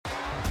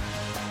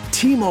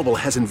T-Mobile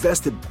has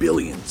invested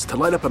billions to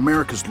light up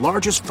America's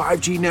largest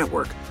 5G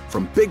network,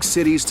 from big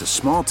cities to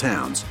small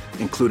towns,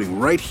 including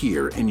right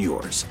here in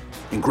yours.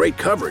 And great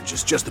coverage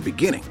is just the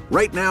beginning.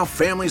 Right now,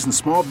 families and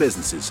small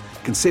businesses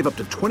can save up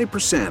to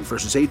 20%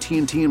 versus AT&T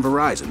and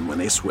Verizon when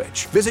they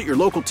switch. Visit your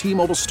local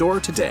T-Mobile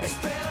store today.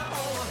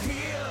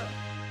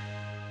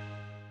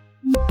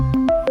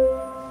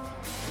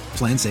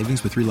 Plan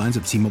savings with 3 lines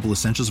of T-Mobile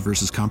Essentials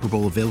versus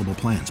comparable available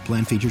plans.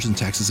 Plan features and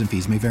taxes and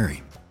fees may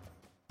vary.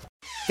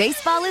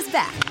 Baseball is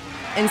back,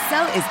 and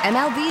so is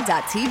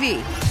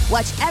MLB.tv.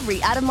 Watch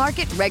every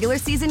out-of-market regular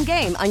season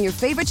game on your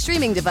favorite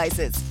streaming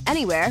devices,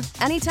 anywhere,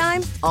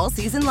 anytime, all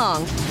season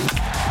long.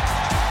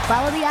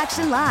 Follow the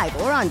action live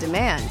or on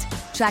demand.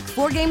 Track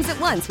 4 games at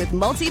once with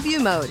multi-view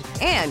mode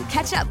and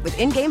catch up with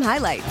in-game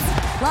highlights.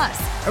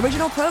 Plus,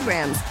 original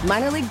programs,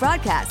 minor league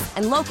broadcasts,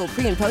 and local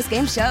pre- and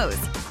post-game shows.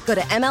 Go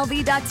to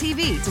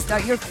MLB.tv to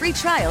start your free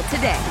trial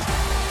today.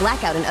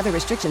 Blackout and other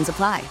restrictions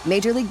apply.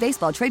 Major League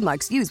Baseball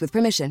trademarks used with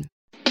permission.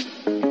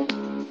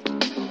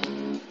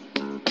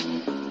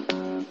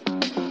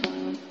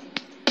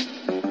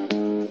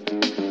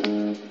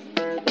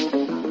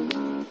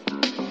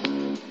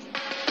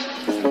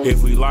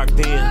 If we locked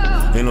in,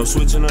 ain't no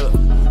switching up.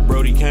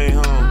 Brody came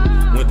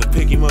home, went to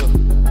pick him up.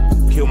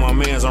 Kill my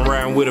mans, I'm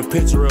riding with a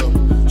picture up.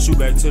 Shoot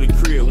back to the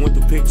crib, went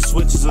to pick the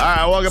switches up. All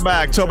right, welcome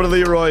back. Tobin and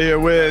Leroy here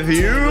with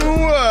you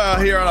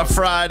here on a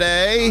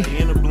Friday.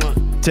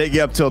 Take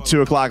you up till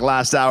 2 o'clock,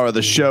 last hour of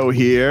the show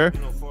here.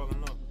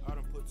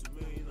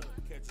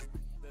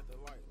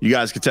 You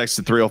guys can text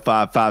to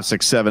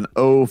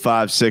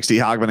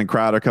 305-567-0560. Hogman and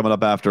Crowder coming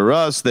up after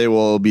us. They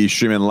will be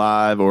streaming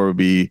live or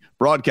be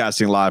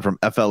broadcasting live from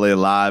FLA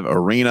Live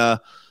Arena.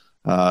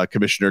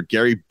 Commissioner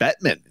Gary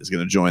Bettman is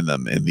going to join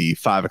them in the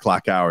 5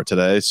 o'clock hour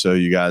today. So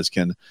you guys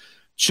can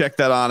check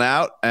that on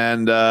out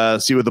and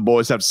see what the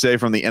boys have to say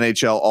from the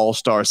NHL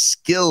All-Star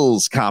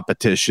Skills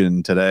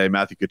Competition today.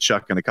 Matthew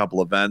Tkachuk in a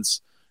couple events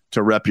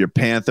to rep your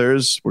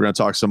Panthers. We're going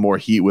to talk some more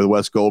Heat with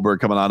Wes Goldberg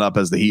coming on up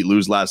as the Heat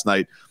lose last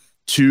night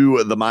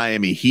to the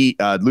Miami Heat,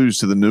 lose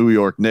to the New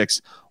York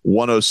Knicks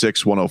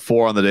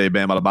 106-104 on the day.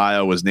 Bam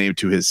Adebayo was named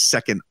to his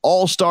second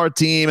All-Star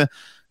team,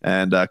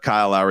 and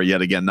Kyle Lowry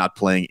yet again not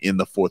playing in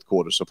the fourth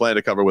quarter. So plenty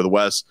to cover with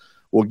Wes.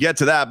 We'll get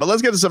to that, but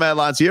let's get to some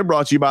headlines here,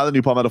 brought to you by the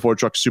new Palmetto Ford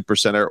Truck Super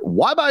Center.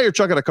 Why buy your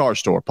truck at a car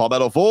store?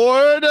 Palmetto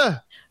Ford.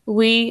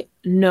 We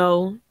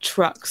know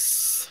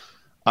trucks.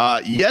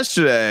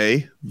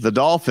 Yesterday, the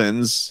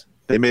Dolphins,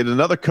 they made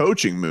another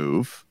coaching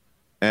move,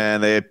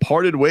 and they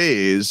parted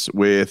ways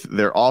with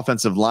their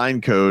offensive line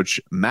coach,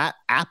 Matt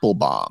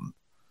Applebaum.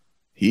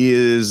 He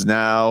is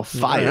now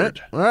fired.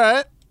 All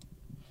right.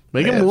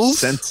 Making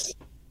moves.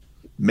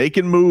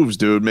 Making moves,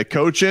 dude.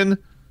 McCochin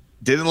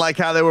didn't like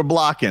how they were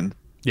blocking.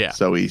 Yeah.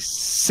 So he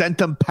sent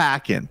them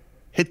packing.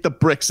 Hit the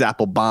bricks,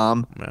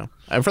 Applebaum. Yeah.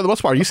 And for the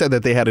most part, you said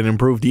that they had an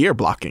improved year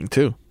blocking,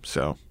 too.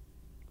 So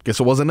guess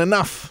it wasn't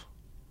enough.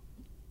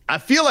 I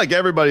feel like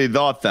everybody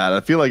thought that. I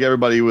feel like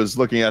everybody was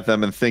looking at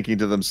them and thinking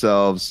to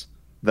themselves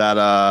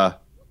that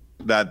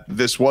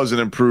this was an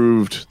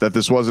improved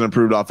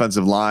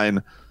offensive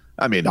line.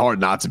 I mean, hard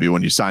not to be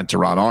when you signed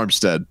Teron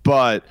Armstead,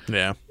 but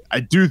yeah, I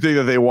do think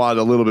that they wanted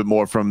a little bit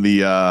more from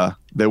the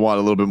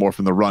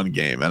run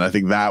game, and I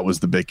think that was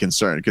the big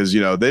concern because they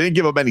didn't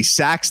give up any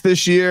sacks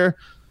this year,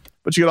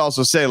 but you could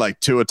also say like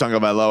Tua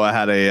Tagovailoa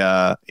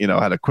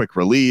had a quick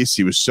release.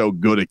 He was so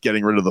good at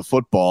getting rid of the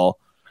football.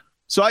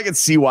 So I can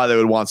see why they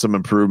would want some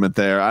improvement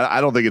there.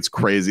 I don't think it's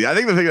crazy. I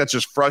think the thing that's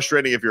just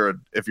frustrating if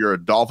you're a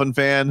Dolphin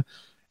fan,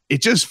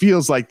 it just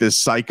feels like this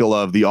cycle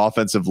of the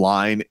offensive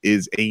line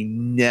is a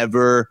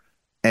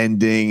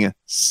never-ending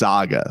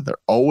saga. They're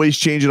always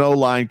changing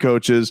O-line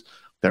coaches.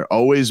 They're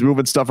always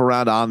moving stuff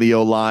around on the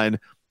O-line.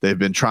 They've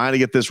been trying to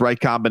get this right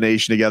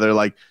combination together.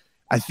 Like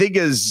I think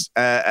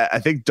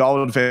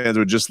Dolphin fans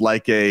would just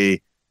like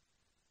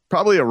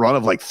probably a run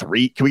of like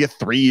 3. Can we get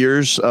 3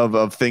 years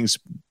of things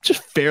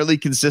just fairly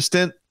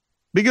consistent?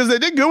 Because they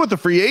did good with the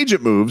free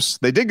agent moves.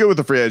 Because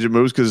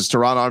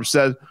Teron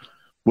Armstead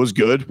was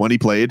good when he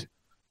played.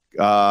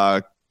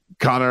 Connor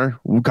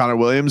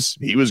Williams,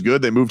 he was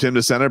good. They moved him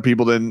to center.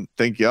 People didn't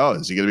think,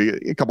 is he going to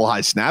be a couple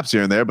high snaps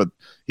here and there? But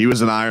he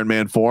was an Iron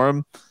Man for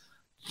him.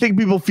 I think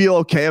people feel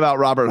okay about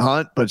Robert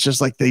Hunt, but it's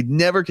just like they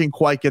never can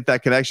quite get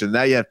that connection.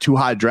 Now you have 2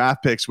 high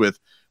draft picks with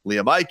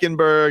Liam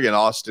Eichenberg and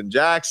Austin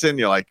Jackson.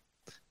 You're like,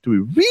 do we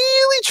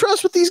really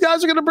trust what these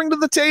guys are going to bring to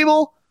the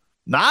table?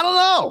 I don't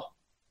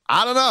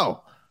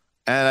know.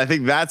 And I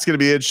think that's going to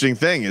be an interesting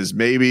thing is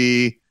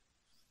maybe,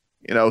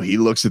 he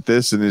looks at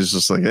this and is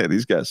just like, hey,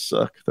 these guys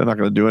suck. They're not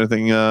going to do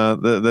anything.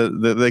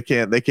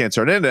 They can't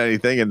turn into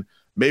anything. And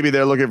maybe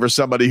they're looking for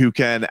somebody who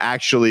can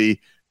actually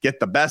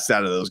get the best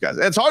out of those guys.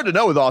 And it's hard to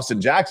know with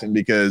Austin Jackson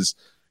because,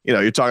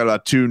 you're talking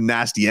about 2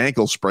 nasty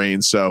ankle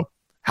sprains. So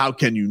how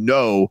can you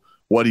know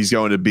what he's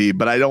going to be?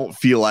 But I don't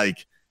feel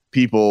like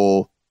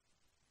people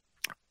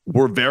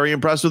were very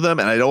impressed with them.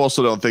 And I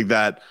also don't think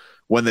that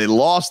when they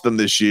lost them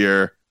this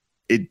year,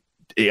 it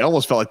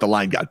almost felt like the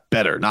line got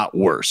better, not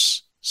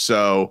worse.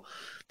 So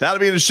that'll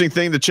be an interesting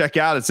thing to check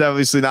out. It's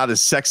obviously not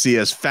as sexy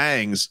as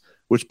Fangs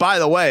which, by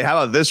the way,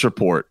 how about this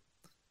report?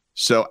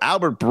 So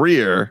Albert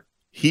Breer,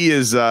 he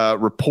is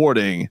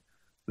reporting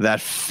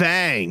that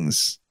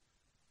Fangs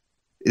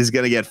is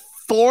going to get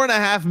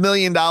 $4.5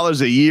 million a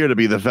year to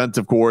be the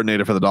defensive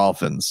coordinator for the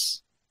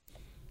Dolphins.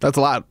 That's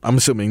a lot, I'm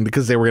assuming,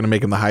 because they were going to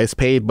make him the highest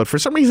paid. But for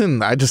some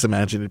reason, I just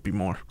imagined it'd be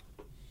more.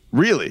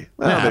 Really?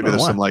 Yeah, maybe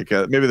there's some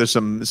maybe there's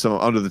some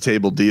under the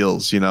table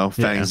deals. You know,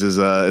 Fangs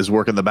is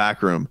working the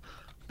back room,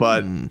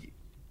 but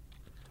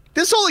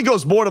this only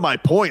goes more to my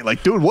point.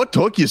 Like, dude, what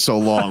took you so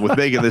long with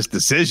making this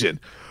decision?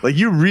 Like,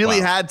 you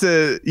really had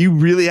to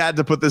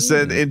put this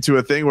into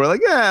a thing where, like,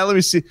 let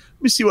me see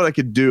what I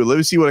could do. Let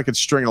me see what I could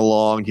string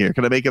along here.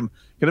 Can I make him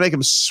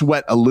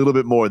sweat a little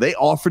bit more? They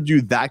offered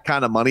you that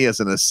kind of money as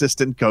an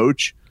assistant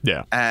coach,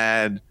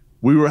 and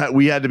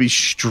we had to be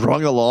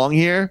strung along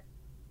here.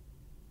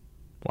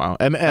 Wow,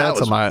 and that's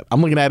a lot.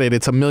 I'm looking at it.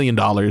 It's $1 million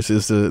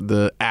is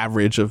the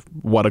average of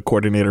what a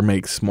coordinator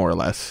makes, more or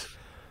less.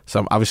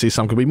 Some obviously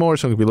some could be more,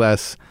 some could be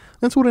less.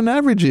 That's what an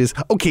average is.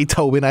 Okay,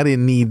 Tobin, I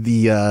didn't need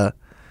the.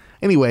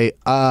 Anyway,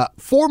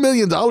 $4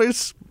 million.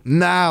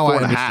 Now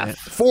I understand.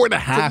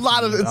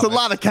 $4.5. It's a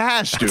lot of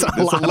cash, dude.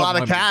 It's a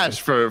lot of cash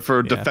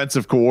for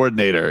defensive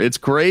coordinator. It's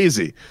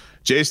crazy.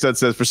 Jay Stud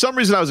says, for some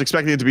reason I was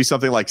expecting it to be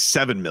something like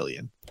 $7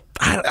 million.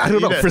 I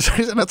don't know. For some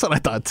reason, that's what I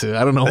thought too.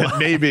 I don't know.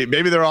 Maybe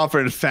they're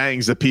offering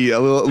Fangs a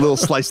little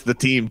slice of the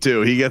team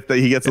too. He gets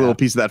a little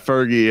piece of that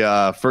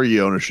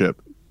Fergie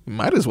ownership.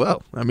 Might as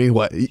well. I mean,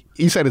 what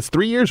you said? It's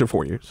 3 years or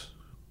 4 years?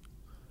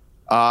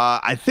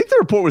 I think the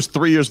report was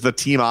 3 years with a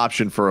team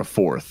option for a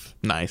fourth.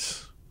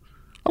 Nice.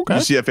 Okay.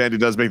 UCF Andy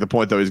does make the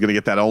point though. He's going to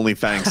get that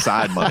OnlyFans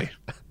side money.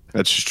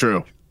 That's just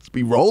true. Let's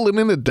be rolling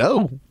in the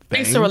dough.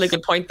 Makes a really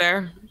good point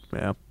there.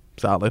 Yeah,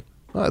 solid.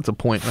 Well, that's a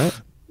point,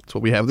 right? That's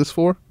what we have this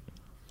for.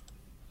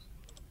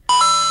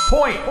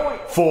 Point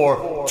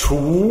for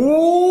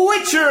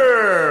Twitcher.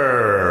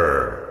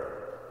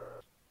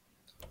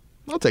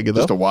 I'll take it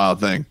though. Just a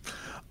wild thing.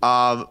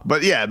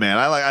 But yeah, man,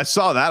 I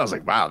saw that. I was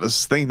like, wow,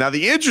 this thing. Now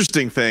the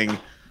interesting thing,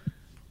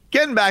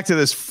 getting back to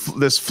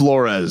this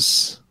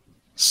Flores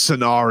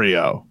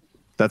scenario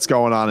that's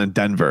going on in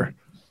Denver.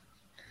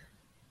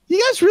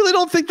 You guys really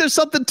don't think there's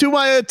something to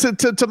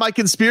my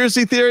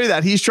conspiracy theory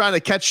that he's trying to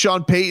catch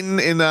Sean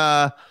Payton in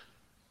a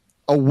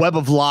web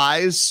of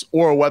lies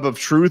or a web of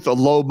truth,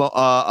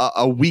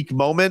 a weak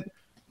moment?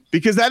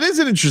 Because that is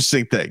an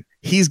interesting thing.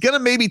 He's going to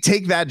maybe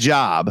take that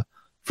job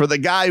for the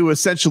guy who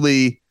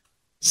essentially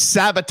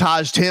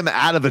sabotaged him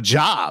out of a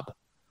job.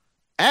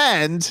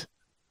 And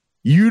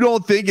you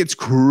don't think it's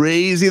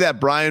crazy that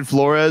Brian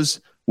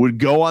Flores would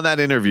go on that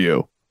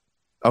interview,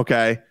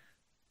 okay,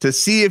 to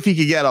see if he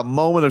could get a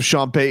moment of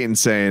Sean Payton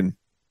saying,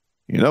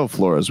 you know,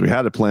 Flores, we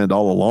had it planned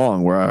all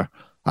along where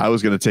I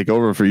was going to take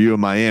over for you in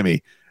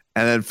Miami.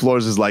 And then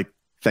Flores is like,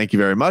 thank you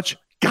very much.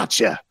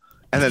 Gotcha.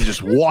 And then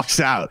just walks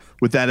out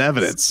with that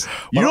evidence.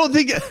 You don't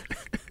think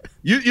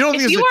you don't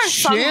think if you are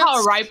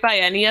somehow right by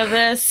any of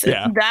this,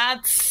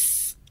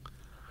 that's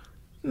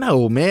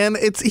no, man.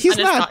 He's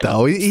not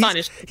though. He's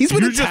been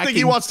you just think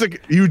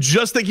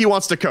he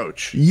wants to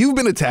coach. You've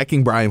been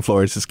attacking Brian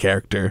Flores'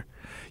 character.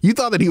 You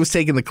thought that he was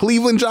taking the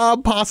Cleveland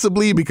job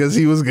possibly because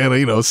he was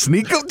gonna,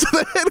 sneak up to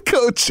the head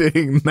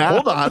coaching.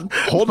 Now,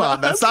 hold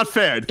on. That's not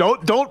fair.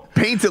 Don't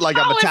paint it like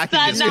I'm attacking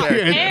his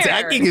character. You're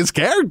attacking his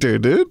character,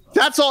 dude.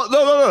 That's all.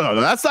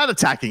 No. That's not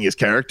attacking his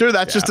character.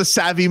 That's just a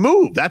savvy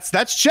move.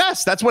 That's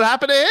chess. That's what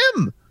happened to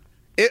him.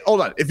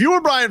 Hold on. If you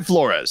were Brian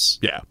Flores,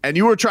 and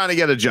you were trying to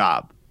get a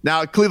job,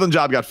 now a Cleveland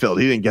job got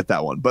filled. He didn't get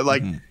that one.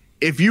 But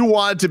if you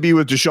wanted to be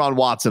with Deshaun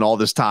Watson all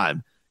this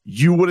time,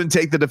 you wouldn't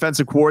take the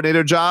defensive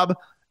coordinator job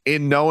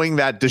in knowing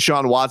that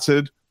Deshaun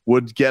Watson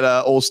would get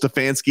old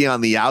Stefanski on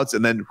the outs,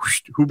 and then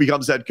who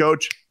becomes head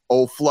coach?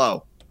 Old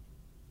Flo.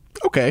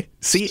 Okay.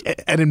 See,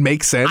 and it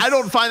makes sense. I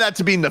don't find that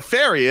to be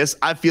nefarious.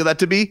 I feel that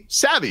to be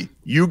savvy.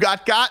 You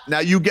got, now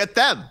you get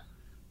them.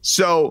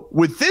 So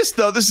with this,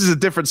 though, this is a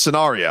different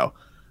scenario.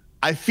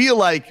 I feel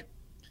like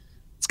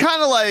it's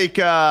kind of like,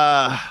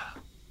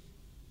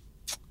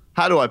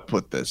 how do I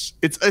put this?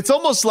 It's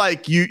almost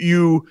like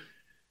you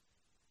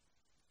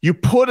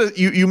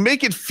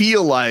make it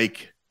feel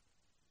like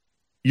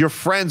you're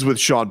friends with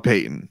Sean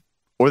Payton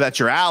or that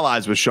you're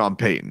allies with Sean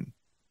Payton.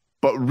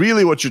 But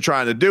really what you're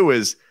trying to do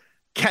is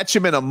catch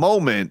him in a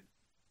moment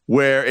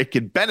where it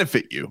could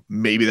benefit you.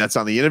 Maybe that's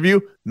on the interview.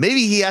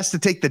 Maybe he has to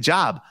take the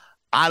job.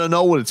 I don't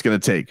know what it's going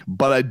to take.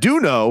 But I do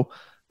know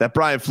that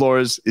Brian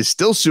Flores is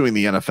still suing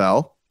the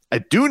NFL. I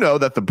do know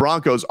that the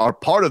Broncos are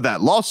part of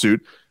that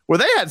lawsuit where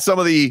they had some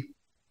of the,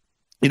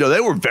 they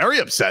were very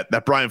upset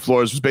that Brian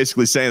Flores was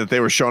basically saying that they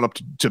were showing up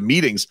to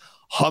meetings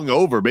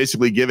hungover,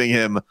 basically giving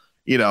him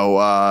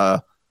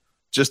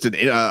just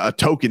a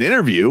token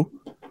interview.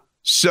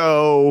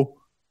 So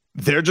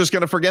they're just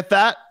going to forget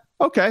that.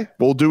 Okay,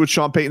 we'll do what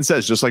Sean Payton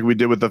says, just like we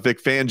did with the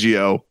Vic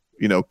Fangio,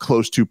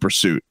 close to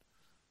pursuit.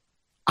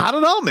 I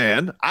don't know,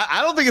 man.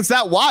 I don't think it's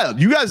that wild.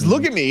 You guys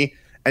look at me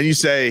and you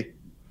say,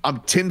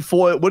 I'm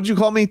tinfoil. What did you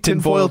call me?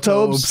 Tinfoil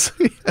Tobes?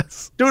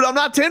 Yes. Dude, I'm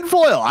not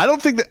tinfoil. I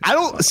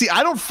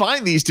don't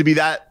find these to be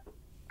that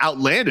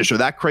outlandish or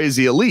that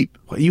crazy a leap.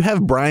 Well, you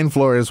have Brian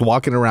Flores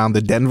walking around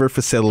the Denver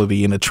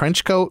facility in a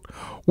trench coat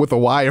with a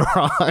wire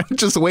on,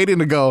 just waiting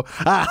to go,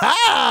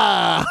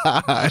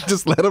 aha!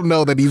 Just let him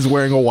know that he's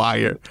wearing a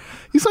wire.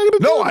 He's not going to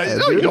do that.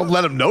 No, you don't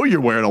let him know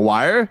you're wearing a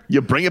wire.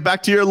 You bring it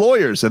back to your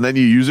lawyers, and then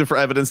you use it for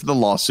evidence in the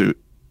lawsuit.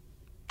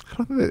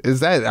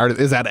 Is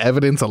that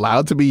evidence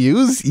allowed to be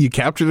used? You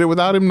captured it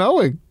without him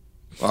knowing.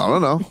 Well, I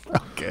don't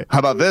know. Okay. How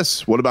about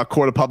this? What about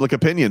court of public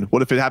opinion?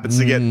 What if it happens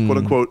to get, quote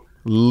unquote,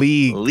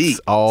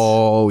 leaked?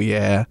 Oh,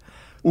 yeah.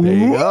 There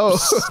you go.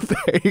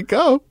 There you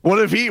go. What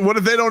if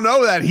they don't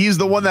know that he's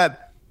the one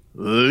that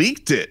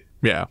leaked it?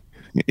 Yeah.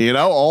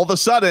 All of a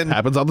sudden.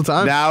 Happens all the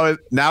time.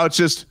 Now it's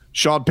just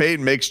Sean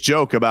Payton makes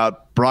joke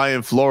about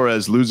Brian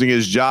Flores losing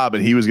his job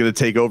and he was going to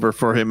take over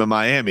for him in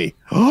Miami.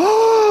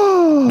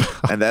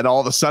 And then all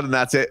of a sudden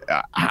that's it.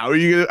 How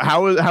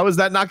is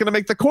that not going to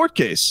make the court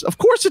case? Of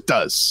course it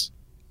does.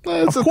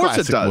 It's of course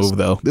it does. Move,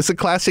 though. This is a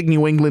classic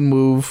New England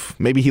move.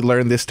 Maybe he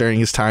learned this during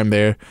his time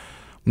there.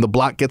 When the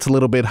block gets a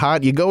little bit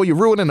hot, you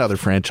ruin another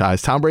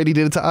franchise. Tom Brady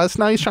did it to us.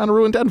 Now he's trying to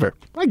ruin Denver.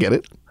 I get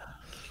it.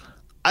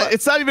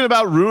 It's not even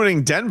about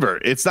ruining Denver.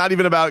 It's not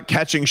even about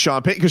catching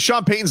Sean Payton, because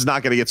Sean Payton's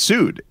not going to get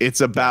sued.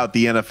 It's about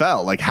the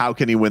NFL. Like, how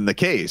can he win the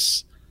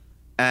case?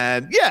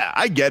 And yeah,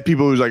 I get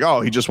people who's like,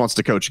 oh, he just wants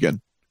to coach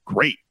again.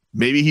 Great.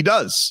 Maybe he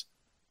does.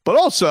 But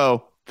also,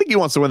 I think he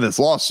wants to win this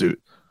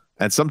lawsuit.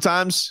 And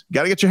sometimes you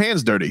got to get your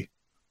hands dirty.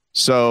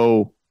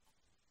 So,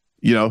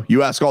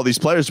 you ask all these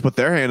players to put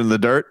their hand in the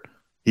dirt.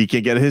 He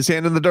can get his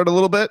hand in the dirt a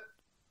little bit.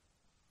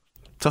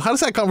 So how does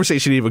that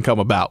conversation even come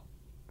about?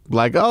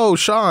 Like, oh,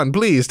 Sean,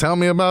 please tell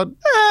me about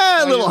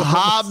a little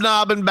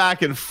hobnobbing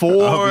back and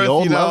forth. The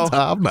old love to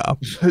hobnob.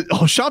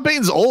 Oh, Sean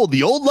Payton's old.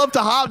 The old love to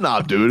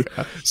hobnob, dude.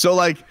 So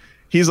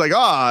he's like,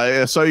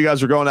 I saw you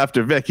guys were going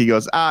after Vic. He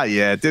goes,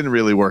 yeah, it didn't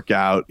really work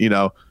out.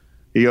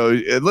 He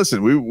goes,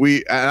 listen,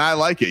 we and I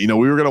like it.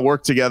 We were going to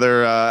work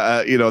together.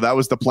 That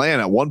was the plan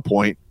at one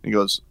point. He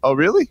goes, oh,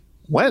 really?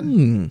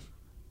 When?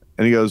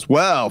 And he goes,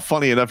 well,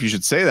 funny enough, you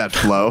should say that,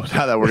 Flo,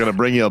 now that we're going to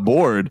bring you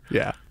aboard.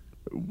 Yeah.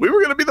 We were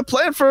going to be the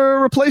plan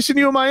for replacing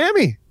you in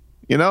Miami.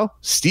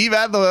 Steve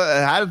had it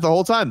the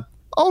whole time.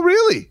 Oh,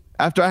 really?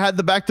 After I had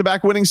the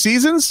back-to-back winning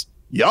seasons?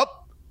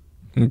 Yup.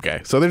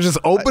 Okay. So they're just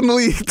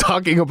openly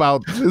talking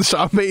about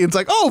Sean Payton's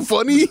like, oh,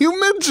 funny you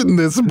mentioned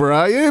this,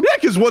 Brian. Yeah,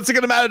 because what's it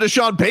going to matter to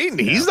Sean Payton?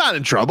 He's not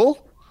in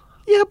trouble.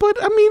 Yeah,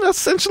 but I mean,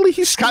 essentially,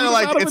 he's kind of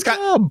like it's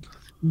job.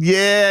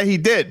 Yeah, he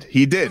did,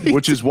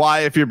 which is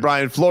why if you're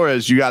Brian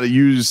Flores, you got to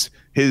use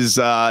his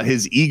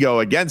ego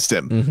against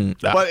him. Mm-hmm.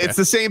 But it's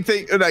the same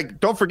thing.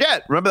 Like, don't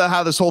forget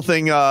how this whole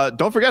thing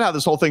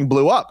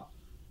blew up.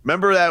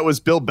 Remember that it was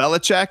Bill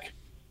Belichick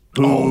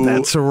who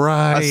that's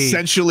right.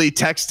 essentially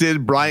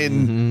texted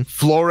Brian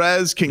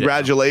Flores,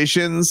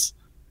 congratulations,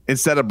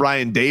 instead of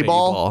Brian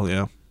Daboll.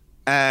 Yeah.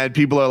 And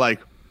people are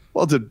like,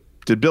 well, did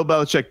Bill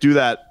Belichick do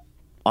that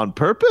on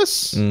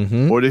purpose?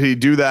 Or did he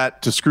do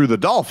that to screw the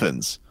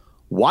Dolphins?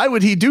 Why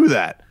would he do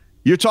that?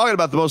 You're talking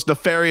about the most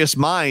nefarious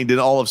mind in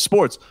all of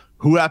sports.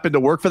 Who happened to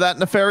work for that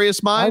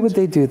nefarious mind? Why would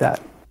they do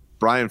that?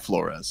 Brian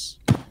Flores.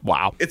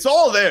 Wow. It's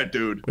all there,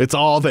 dude. It's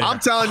all there. I'm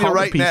telling you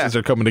right now. The pieces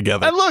are coming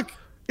together. And look,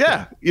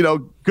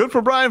 good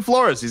for Brian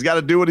Flores. He's got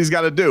to do what he's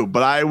got to do.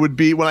 But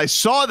when I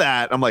saw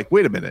that, I'm like,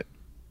 wait a minute.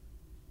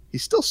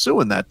 He's still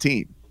suing that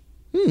team.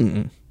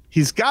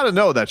 He's got to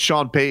know that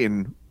Sean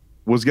Payton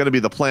was going to be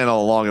the plan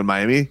all along in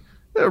Miami.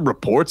 There were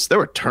reports. There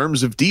were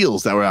terms of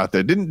deals that were out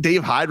there. Didn't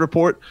Dave Hyde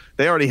report?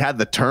 They already had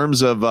the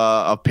terms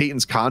of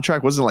Peyton's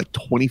contract. Wasn't it like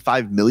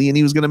 $25 million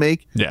he was going to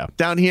make? Yeah.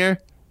 Down here.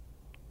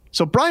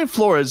 So Brian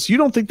Flores, you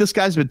don't think this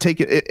guy's been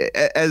taking,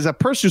 as a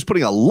person who's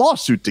putting a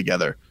lawsuit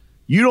together,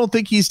 you don't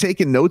think he's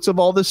taking notes of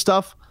all this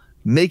stuff,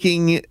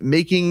 making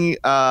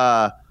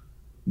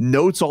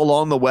notes all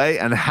along the way,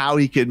 and how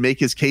he could make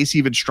his case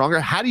even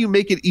stronger? How do you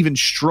make it even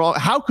strong?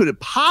 How could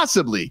it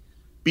possibly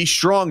be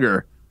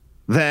stronger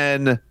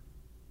than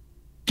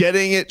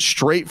getting it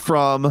straight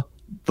from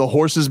the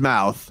horse's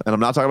mouth? And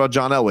I'm not talking about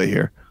John Elway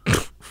here.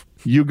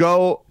 You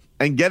go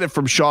and get it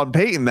from Sean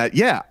Payton that,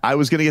 yeah, I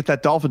was going to get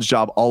that Dolphins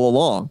job all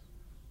along.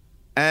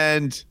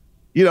 And,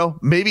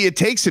 maybe it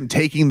takes him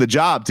taking the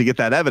job to get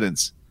that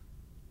evidence.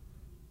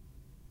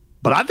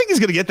 But I think he's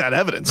going to get that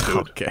evidence,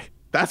 dude. Okay.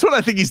 That's what I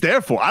think he's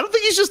there for. I don't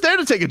think he's just there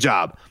to take a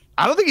job.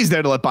 I don't think he's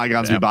there to let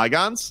bygones be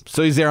bygones.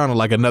 So he's there on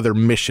another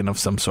mission of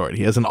some sort.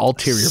 He has an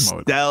ulterior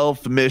motive.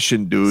 Stealth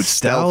mission, dude.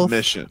 Stealth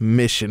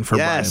mission for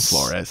Brian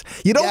Flores.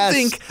 You don't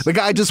think the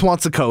guy just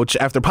wants to coach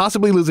after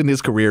possibly losing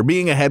his career,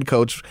 being a head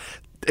coach,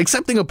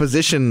 accepting a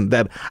position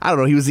that, I don't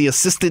know, he was the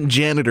assistant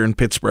janitor in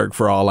Pittsburgh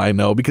for all I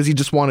know, because he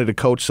just wanted to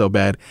coach so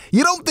bad.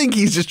 You don't think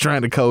he's just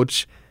trying to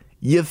coach.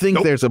 You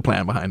think there's a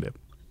plan behind it.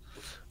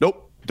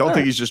 Nope. Don't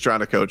think he's just trying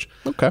to coach.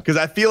 Okay. Because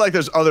I feel like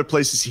there's other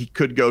places he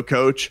could go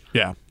coach.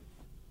 Yeah.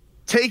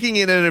 Taking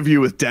an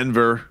interview with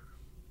Denver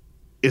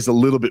is a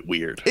little bit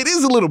weird. It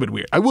is a little bit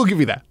weird. I will give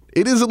you that.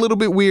 It is a little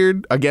bit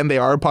weird. Again, they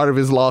are a part of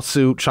his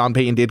lawsuit. Sean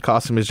Payton did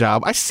cost him his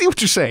job. I see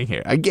what you're saying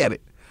here. I get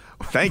it.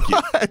 Thank you.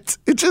 But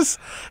it's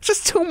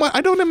just too much.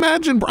 I don't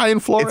imagine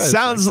Brian Flores. It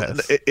sounds like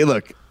this.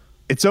 Look,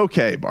 It's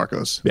okay,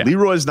 Marcos. Yeah.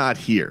 Leroy's not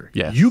here.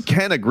 Yes. You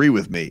can agree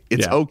with me.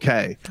 It's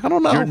okay. I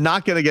don't know. You're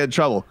not going to get in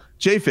trouble.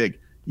 J-Fig,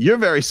 you're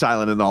very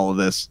silent in all of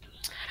this.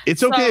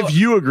 It's okay if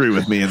you agree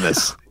with me in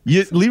this.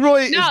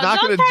 Leroy is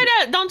not going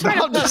to. Don't try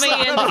to put me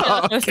in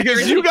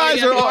because you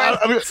guys are.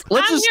 I'm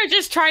here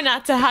just trying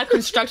not to have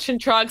construction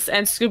trucks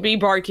and Scooby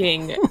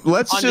barking.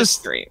 Let's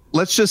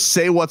just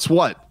say what's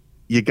what.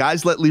 You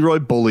guys let Leroy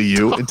bully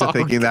you into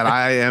thinking that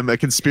I am a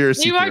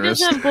conspiracy theorist. Leroy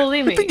doesn't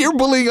bully me. I think you're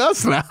bullying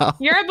us now.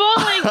 You're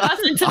bullying us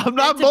into I'm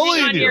not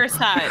bullying on you. Your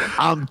side.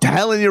 I'm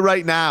telling you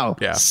right now.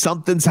 Yeah.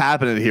 Something's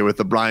happening here with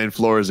the Brian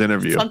Flores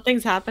interview.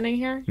 Something's happening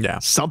here? Yeah.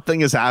 Something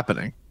is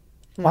happening.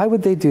 Why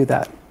would they do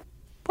that?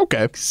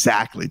 Okay.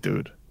 Exactly,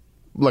 dude.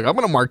 Look, I'm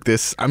going to mark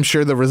this. I'm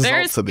sure the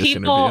results of this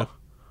interview.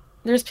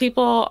 There's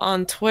people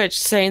on Twitch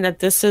saying that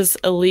this is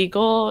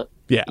illegal.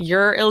 Yeah.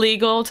 You're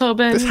illegal,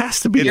 Tobin. This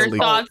has to be Your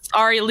illegal. thoughts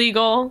are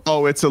illegal.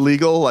 Oh, it's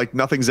illegal? Like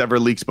nothing's ever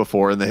leaked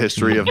before in the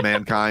history of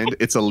mankind.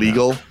 It's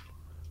illegal?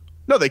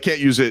 No, they can't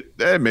use it.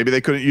 Maybe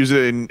they couldn't use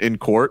it in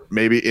court.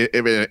 Maybe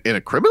in a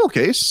criminal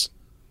case.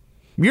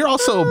 You're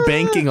also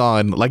banking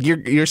on, like,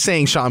 you're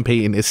saying Sean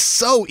Payton is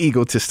so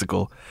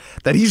egotistical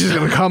that he's just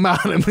going to come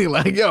out and be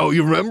like, yo,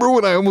 you remember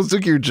when I almost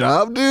took your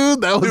job,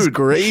 dude? That was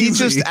crazy. He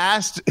just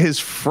asked his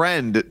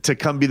friend to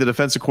come be the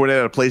defensive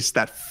coordinator at a place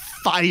that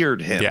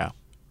fired him. Yeah.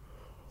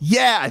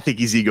 Yeah, I think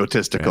he's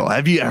egotistical. Yeah.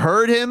 Have you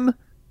heard him?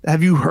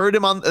 Have you heard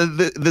him on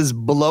this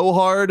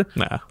blowhard?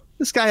 Nah.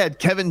 This guy had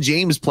Kevin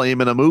James play him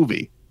in a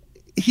movie.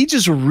 He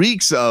just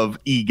reeks of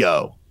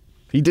ego.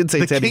 He did say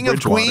the Teddy King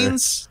Bridgewater. of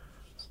Queens.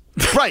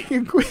 Right.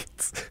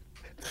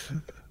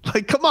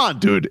 Like, come on,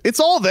 dude. It's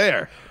all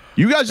there.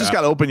 You guys just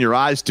got to open your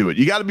eyes to it.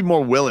 You got to be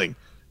more willing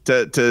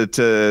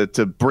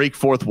to break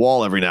fourth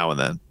wall every now and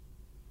then.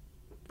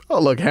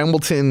 Oh, look,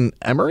 Hamilton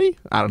Emery,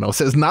 I don't know,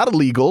 says not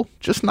illegal,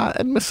 just not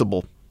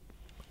admissible.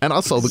 And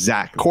also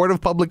the court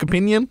of public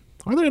opinion.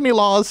 Are there any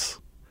laws?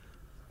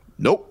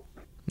 Nope.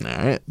 All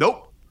right.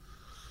 Nope.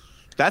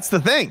 That's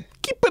the thing.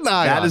 Keep an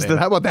eye on it.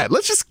 How about that?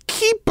 Let's just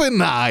keep an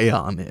eye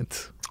on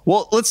it.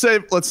 Well, let's say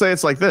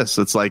it's like this.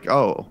 It's like,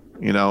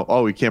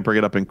 we can't bring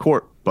it up in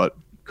court, but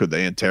could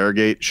they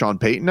interrogate Sean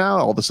Payton now?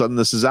 All of a sudden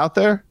this is out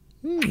there?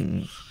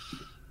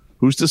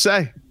 Who's to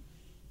say?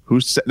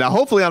 Now,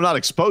 hopefully I'm not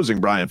exposing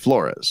Brian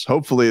Flores.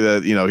 Hopefully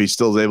that, he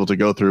still is able to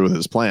go through with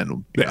his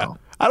plan. You know.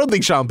 I don't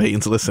think Sean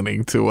Payton's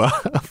listening to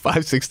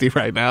 560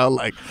 right now.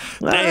 Like,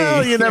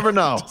 well, you never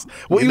know.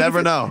 You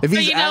never know. If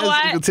he's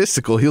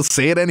egotistical, he'll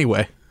say it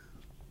anyway.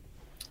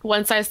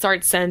 Once I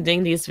start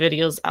sending these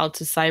videos out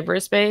to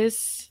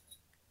cyberspace,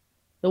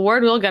 the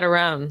word will get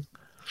around.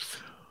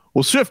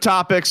 We'll shift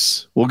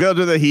topics. We'll go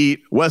to the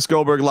Heat. Wes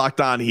Goldberg, Locked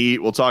On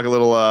Heat. We'll talk a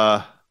little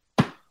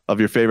of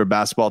your favorite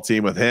basketball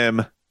team with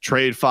him.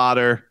 Trade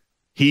fodder.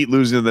 Heat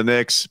losing to the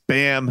Knicks.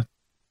 Bam.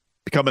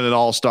 Becoming an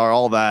all-star.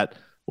 All that.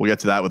 We'll get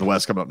to that with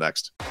Wes coming up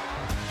next.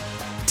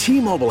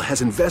 T-Mobile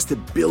has invested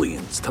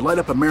billions to light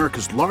up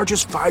America's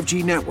largest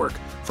 5G network,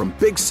 from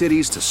big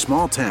cities to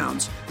small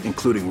towns,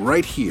 including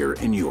right here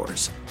in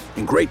yours.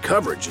 And great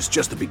coverage is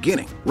just the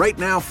beginning. Right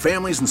now,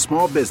 families and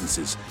small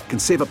businesses can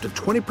save up to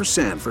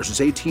 20%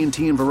 versus AT&T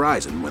and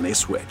Verizon when they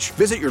switch.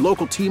 Visit your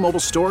local T-Mobile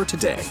store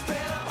today.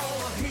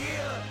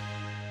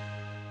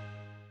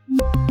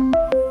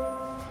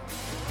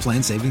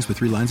 Plan savings with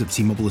 3 lines of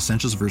T-Mobile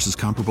Essentials versus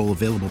comparable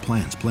available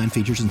plans. Plan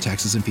features and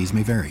taxes and fees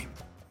may vary.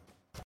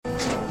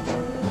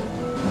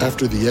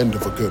 After the end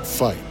of a good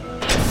fight,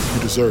 you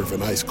deserve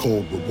an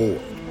ice-cold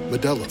reward.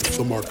 Modelo is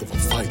the mark of a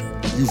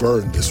fighter. You've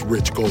earned this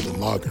rich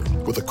golden lager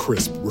with a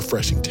crisp,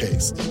 refreshing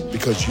taste.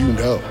 Because you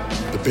know,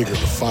 the bigger the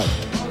fight,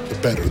 the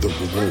better the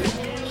reward.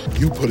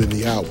 You put in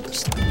the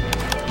hours,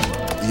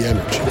 the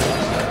energy,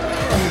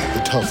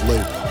 the tough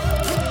labor.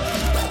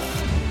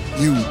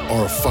 You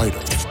are a fighter,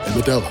 and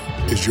Modelo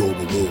is your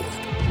reward.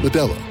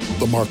 Modelo,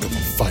 the mark of a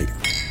fighter.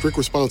 Drink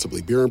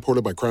responsibly. Beer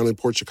imported by Crown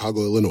Imports,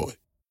 Chicago, Illinois.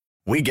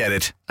 We get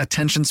it.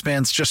 Attention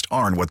spans just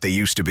aren't what they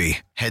used to be.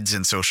 Heads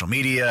in social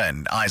media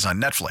and eyes on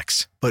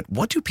Netflix. But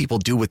what do people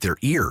do with their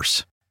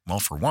ears? Well,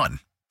 for one,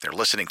 they're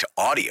listening to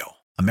audio.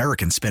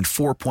 Americans spend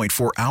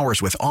 4.4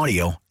 hours with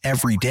audio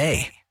every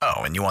day. Oh,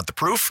 and you want the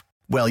proof?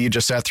 Well, you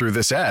just sat through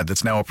this ad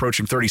that's now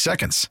approaching 30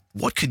 seconds.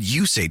 What could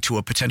you say to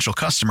a potential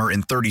customer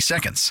in 30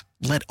 seconds?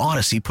 Let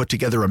Odyssey put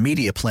together a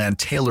media plan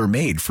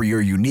tailor-made for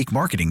your unique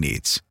marketing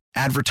needs.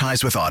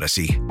 Advertise with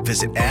Odyssey.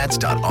 Visit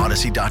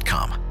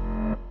ads.odyssey.com.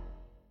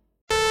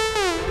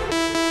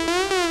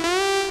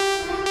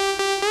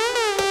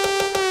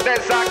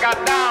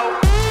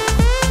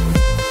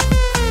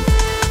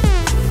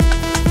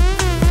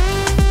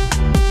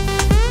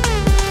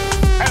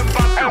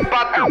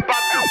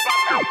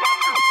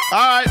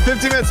 All right,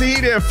 15 minutes of Heat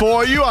here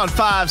for you on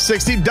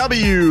 560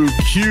 WQAM.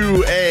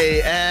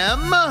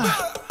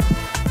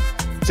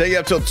 Take you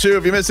up till 2.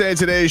 If you missed any of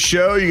today's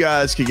show, you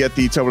guys can get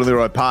the Tobin and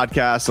Leroy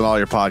podcast on all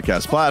your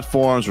podcast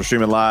platforms. We're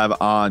streaming live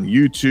on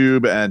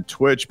YouTube and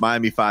Twitch.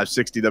 Miami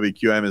 560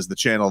 WQAM is the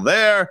channel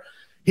there.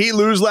 Heat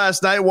lose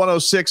last night,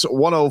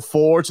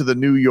 106-104 to the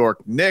New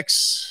York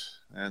Knicks.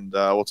 And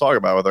we'll talk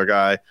about it with our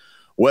guy,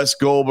 Wes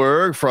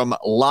Goldberg from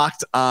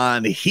Locked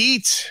On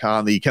Heat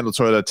on the Kendall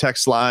Toyota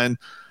text line.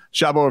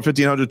 Shop over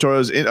 1,500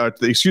 Toyotas,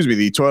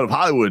 the Toyota of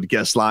Hollywood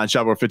guest line.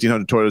 Shop over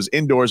 1,500 Toyotas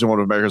indoors in one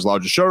of America's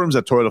largest showrooms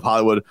at Toyota of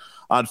Hollywood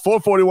on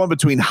 441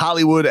 between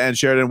Hollywood and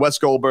Sheridan. Wes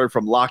Goldberg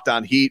from Locked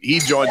On Heat. He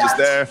joins us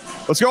there.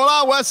 What's going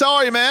on, Wes? How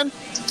are you, man?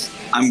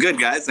 I'm good,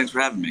 guys. Thanks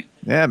for having me.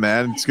 Yeah,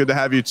 man. It's good to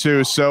have you,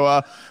 too.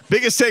 So,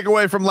 biggest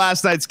takeaway from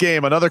last night's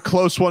game, another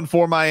close one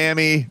for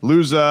Miami.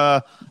 Lose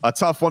a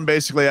tough one,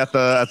 basically, at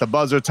the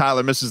buzzer.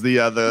 Tyler misses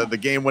the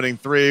game-winning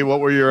three. What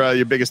were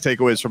your biggest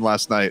takeaways from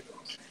last night?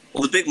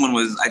 Well, the big one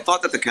was I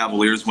thought that the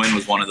Cavaliers win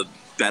was one of the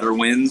better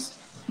wins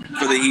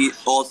for the Heat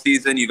all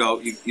season. The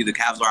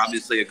Cavs are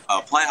obviously a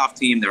playoff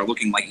team. They're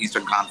looking like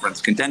Eastern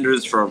Conference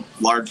contenders for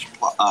large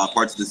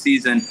parts of the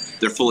season.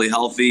 They're fully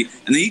healthy.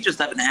 And the Heat just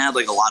haven't had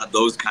like a lot of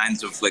those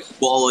kinds of like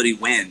quality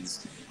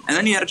wins. And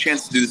then you had a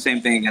chance to do the same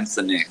thing against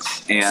the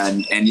Knicks,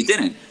 and you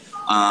didn't.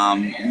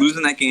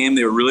 Losing that game,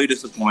 they were really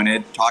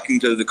disappointed. Talking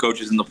to the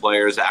coaches and the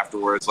players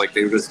afterwards, like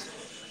it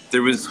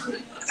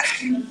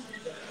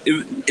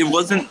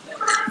wasn't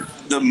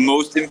the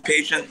most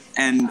impatient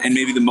and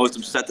maybe the most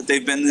upset that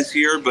they've been this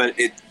year, but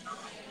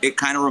it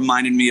kind of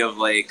reminded me of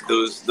like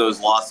those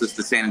losses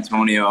to San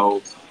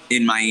Antonio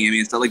in Miami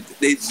and stuff. Like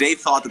they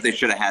thought that they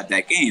should have had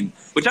that game,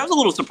 which I was a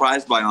little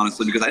surprised by,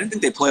 honestly, because I didn't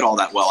think they played all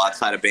that well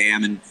outside of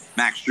Bam, and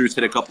Max Strus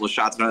hit a couple of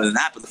shots and other than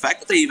that. But the fact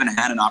that they even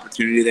had an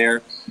opportunity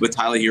there with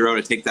Tyler Hero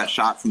to take that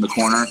shot from the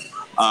corner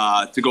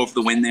to go for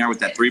the win there with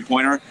that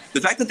three-pointer,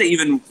 the fact that they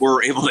even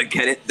were able to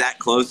get it that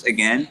close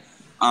again,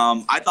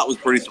 I thought was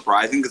pretty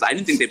surprising because I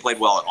didn't think they played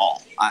well at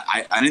all.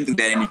 I didn't think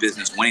they had any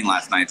business winning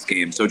last night's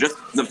game. So just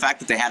the fact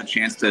that they had a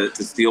chance to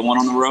steal one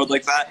on the road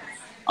like that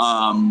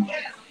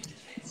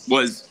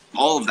was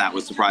all of that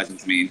was surprising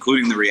to me,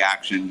 including the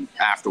reaction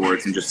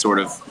afterwards and just sort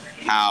of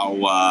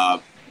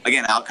how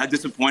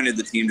disappointed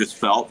the team just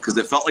felt, because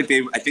it felt like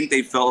I think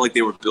they felt like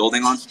they were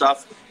building on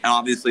stuff. And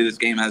obviously this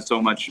game has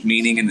so much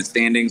meaning in the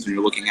standings when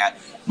you're looking at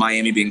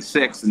Miami being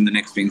 6 and the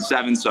Knicks being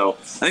 7. So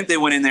I think they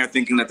went in there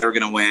thinking that they're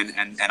going to win.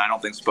 And I don't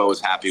think Spo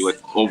was happy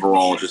with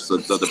overall just the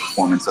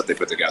performance that they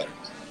put together.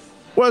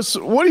 Wes,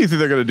 what do you think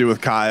they're going to do with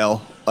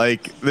Kyle?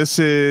 Like, this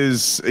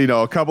is,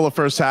 a couple of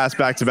first halves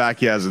back-to-back.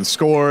 He hasn't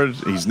scored.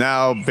 He's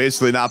now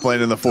basically not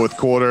playing in the fourth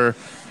quarter.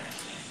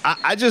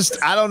 I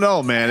don't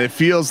know, man. It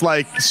feels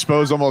like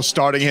Spo's almost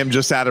starting him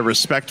just out of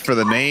respect for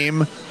the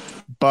name,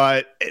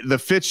 but the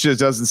fit just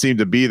doesn't seem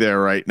to be there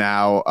right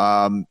now.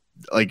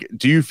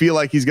 Do you feel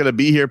like he's going to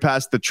be here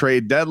past the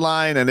trade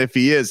deadline? And if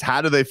he is,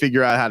 how do they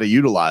figure out how to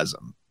utilize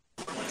him?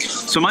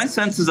 So my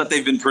sense is that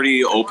they've been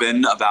pretty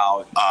open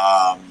about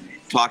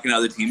talking to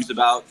other teams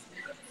about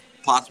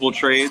possible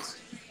trades.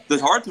 The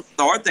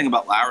hard thing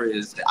about Lowry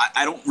is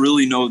I don't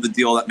really know the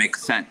deal that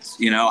makes sense.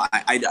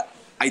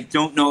 I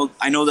don't know.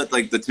 I know that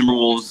like the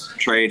Timberwolves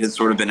trade has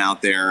sort of been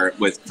out there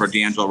for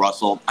D'Angelo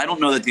Russell. I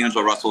don't know that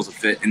D'Angelo Russell is a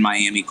fit in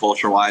Miami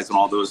culture-wise and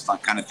all those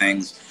kind of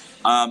things.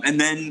 And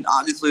then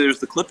obviously there's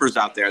the Clippers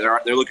out there.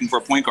 They're looking for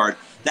a point guard.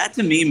 That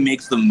to me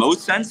makes the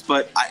most sense.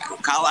 But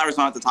Kyle Lowry's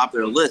not at the top of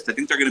their list. I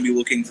think they're going to be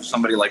looking for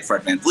somebody like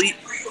Fred VanVleet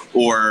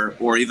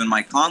or even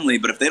Mike Conley.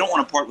 But if they don't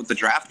want to part with the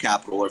draft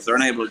capital, or if they're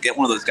unable to get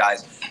one of those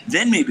guys,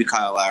 then maybe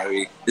Kyle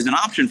Lowry is an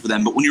option for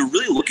them. But when you're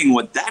really looking at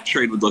what that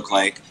trade would look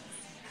like,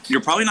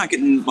 you're probably not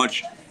getting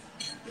much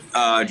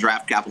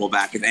draft capital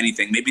back, if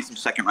anything. Maybe some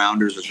second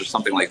rounders or just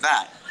something like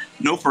that.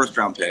 No first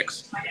round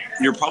picks.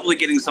 You're probably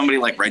getting somebody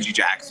like Reggie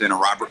Jackson or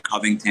Robert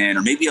Covington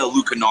or maybe a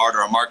Luke Kennard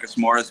or a Marcus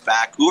Morris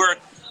back, who are,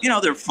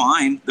 they're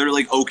fine. They're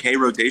like okay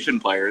rotation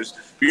players.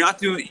 You're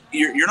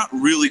not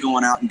really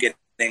going out and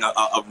getting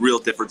a real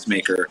difference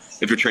maker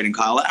if you're trading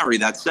Kyle Lowry.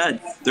 That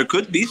said, there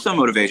could be some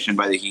motivation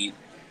by the Heat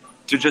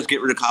to just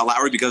get rid of Kyle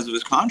Lowry because of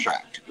his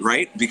contract,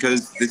 right?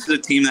 Because this is a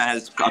team that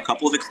has a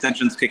couple of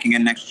extensions kicking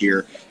in next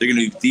year. They're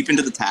going to be deep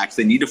into the tax.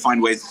 They need to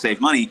find ways to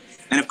save money.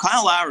 And if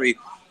Kyle Lowry,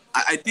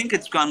 I think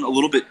it's gone a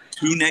little bit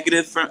too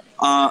negative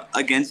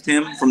against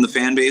him from the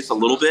fan base a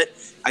little bit.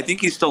 I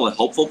think he's still a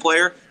helpful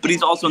player, but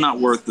he's also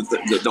not worth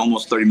the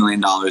almost $30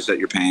 million that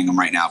you're paying him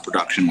right now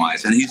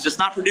production-wise. And he's just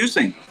not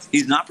producing.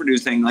 He's not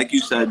producing. Like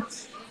you said,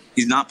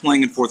 he's not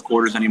playing in fourth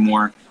quarters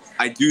anymore.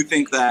 I do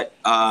think that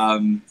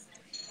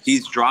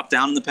he's dropped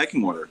down in the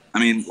pecking order. I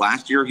mean,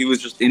 last year he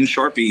was just in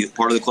Sharpie,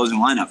 part of the closing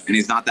lineup, and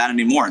he's not that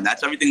anymore. And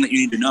that's everything that you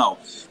need to know.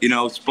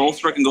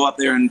 Spoelstra can go up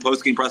there in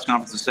post-game press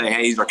conference and say,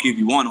 hey, he's our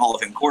QB1, Hall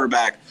of Fame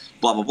quarterback,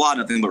 blah, blah, blah,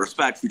 nothing but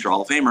respect, future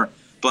Hall of Famer.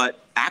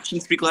 But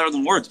actions speak louder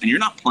than words, and you're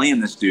not playing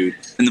this dude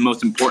in the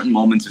most important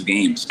moments of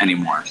games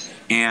anymore.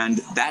 And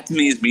that to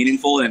me is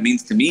meaningful, and it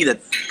means to me that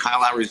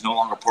Kyle Lowry is no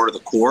longer part of the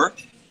core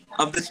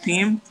of this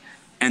team.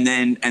 And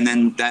then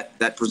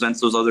that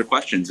presents those other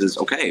questions is,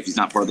 okay, if he's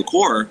not part of the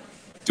core,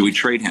 do we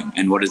trade him?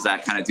 And what does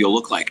that kind of deal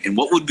look like? And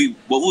what would we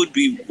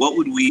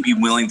be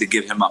willing to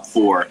give him up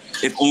for,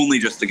 if only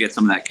just to get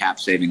some of that cap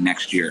saving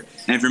next year?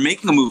 And if you're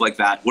making a move like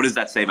that, what does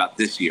that say about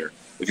this year?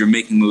 If you're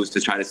making moves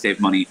to try to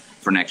save money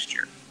for next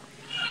year?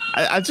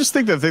 I just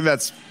think the thing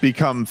that's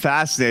become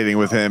fascinating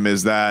with him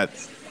is that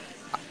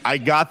I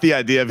got the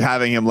idea of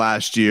having him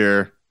last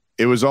year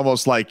it was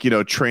almost like,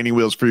 training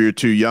wheels for your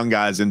two young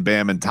guys in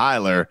Bam and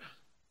Tyler.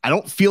 I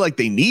don't feel like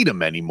they need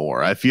them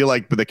anymore. I feel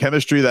like the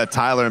chemistry that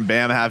Tyler and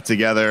Bam have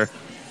together,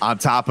 on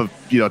top of,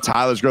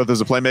 Tyler's growth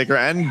as a playmaker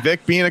and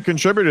Vic being a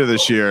contributor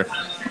this year,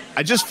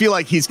 I just feel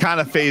like he's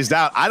kind of phased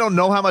out. I don't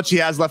know how much he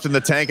has left in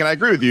the tank, and I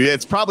agree with you.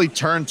 It's probably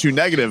turned too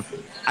negative.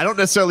 I don't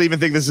necessarily even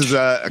think this is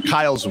a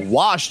Kyle's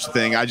washed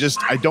thing. I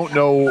don't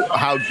know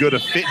how good a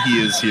fit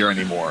he is here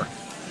anymore.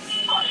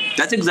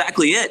 That's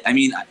exactly it. I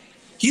mean,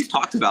 he's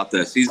talked about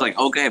this. He's like,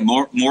 okay,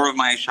 more of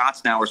my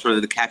shots now are sort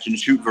of the catch and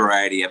shoot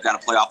variety. I've got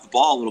to play off the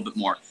ball a little bit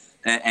more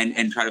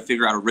and try to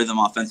figure out a rhythm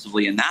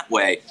offensively in that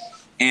way.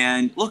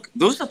 And look,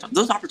 those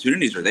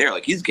opportunities are there.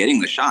 Like, he's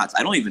getting the shots.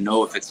 I don't even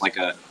know if it's like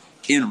a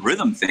in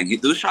rhythm thing.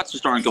 Those shots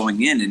just aren't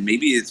going in, and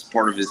maybe it's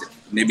part of his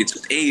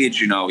age.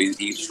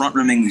 He's front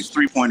rimming these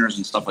 3-pointers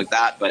and stuff like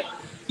that. But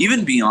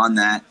even beyond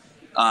that,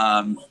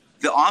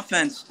 the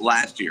offense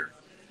last year,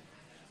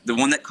 the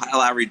one that Kyle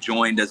Lowry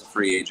joined as a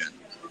free agent,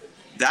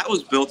 that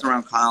was built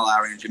around Kyle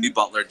Lowry and Jimmy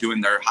Butler doing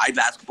their high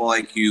basketball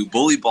IQ,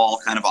 bully ball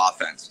kind of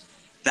offense.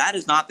 That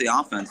is not the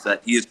offense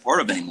that he is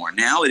part of anymore.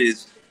 Now it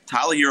is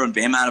Tyler Hero and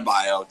Bam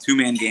Adebayo,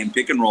 two-man game,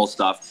 pick and roll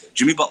stuff.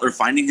 Jimmy Butler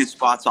finding his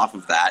spots off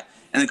of that,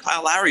 and then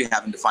Kyle Lowry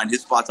having to find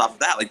his spots off of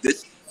that. Like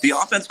this, the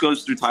offense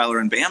goes through Tyler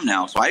and Bam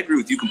now. So I agree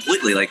with you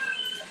completely. Like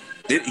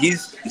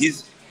he's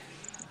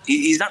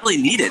not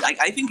really needed.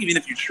 I think even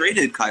if you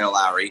traded Kyle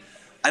Lowry,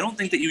 I don't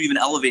think that you even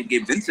elevate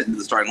Gabe Vincent into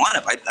the starting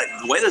lineup.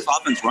 The way this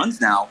offense runs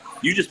now,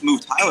 you just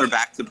move Tyler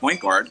back to point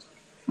guard,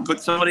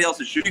 put somebody else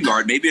at shooting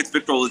guard. Maybe it's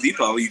Victor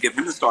Oladipo. You give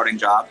him the starting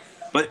job.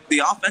 But the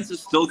offense is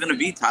still going to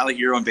be Tyler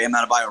Hero and Bam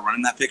Adebayo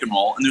running that pick and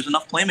roll. And there's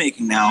enough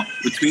playmaking now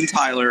between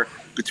Tyler,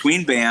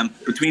 between Bam,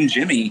 between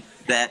Jimmy,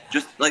 that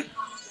just like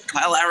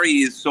Kyle Lowry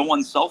is so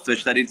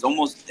unselfish that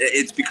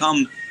it's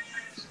become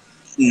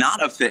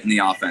not a fit in the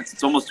offense.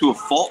 It's almost to a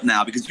fault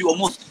now because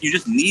you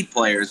just need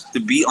players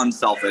to be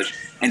unselfish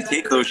and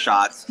take those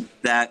shots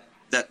that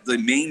the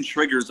main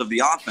triggers of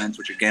the offense,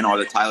 which again are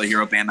the Tyler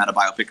Hero, Bam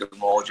Adebayo pick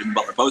and roll, Jimmy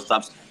Butler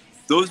post-ups,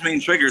 those main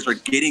triggers are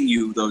getting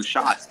you those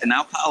shots. And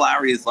now Kyle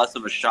Lowry is less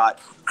of a shot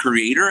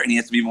creator and he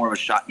has to be more of a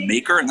shot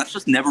maker. And that's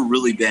just never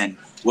really been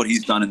what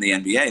he's done in the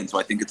NBA. And so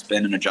I think it's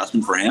been an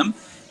adjustment for him.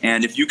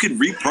 And if you could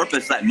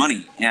repurpose that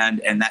money and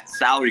that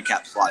salary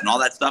cap slot and all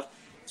that stuff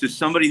to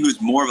somebody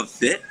who's more of a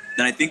fit,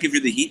 then I think if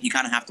you're the Heat, you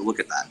kind of have to look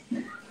at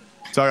that.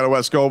 Talking to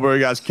Wes Goldberg,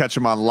 you guys catch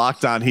him on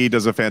Locked On Heat.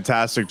 Does a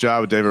fantastic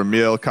job with David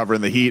Ramil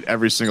covering the Heat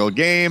every single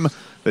game.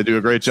 They do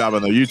a great job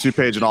on their YouTube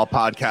page and all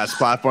podcast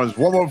platforms.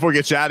 One more before we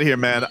get you out of here,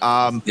 man.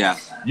 Yeah.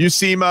 You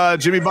seem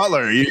Jimmy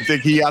Butler. You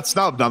think he got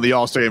snubbed on the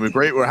All-Star game.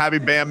 Great. We're happy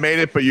Bam made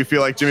it, but you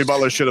feel like Jimmy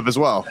Butler should have as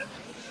well.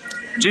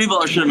 Jimmy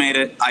Butler should have made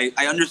it.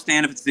 I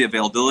understand if it's the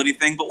availability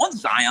thing, but once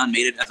Zion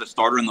made it as a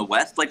starter in the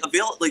West,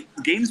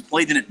 games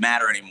played didn't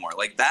matter anymore.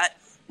 Like that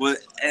was,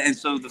 and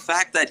so the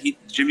fact that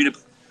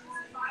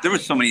there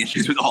was so many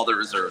issues with all the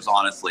reserves,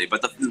 honestly.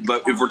 But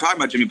if we're talking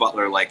about Jimmy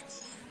Butler, like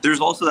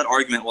there's also that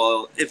argument.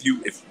 Well, if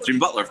Jimmy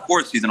Butler, of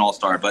course he's an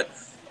all-star, but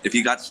if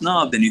he got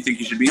snubbed and you think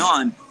he should be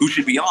on, who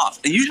should be off?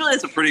 And usually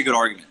that's a pretty good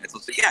argument. It's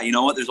like, yeah, you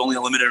know what? There's only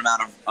a limited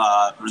amount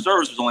of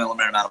reserves. There's only a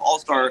limited amount of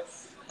all-star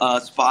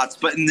spots.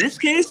 But in this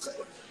case,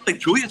 like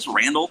Julius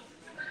Randle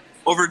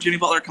over Jimmy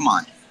Butler, come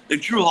on.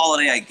 Like Drew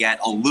Holiday, I get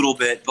a little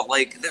bit, but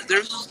like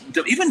there's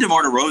even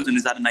DeMar DeRozan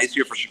is had a nice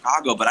year for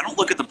Chicago, but I don't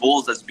look at the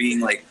Bulls as being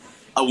like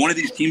one of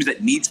these teams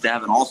that needs to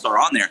have an all-star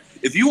on there.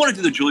 If you want to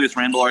do the Julius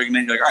Randle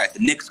argument, you're like, all right, the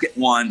Knicks get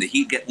one, the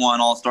Heat get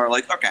one all-star.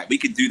 Like, okay, we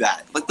could do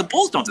that. Like, the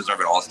Bulls don't deserve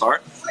an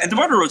all-star. And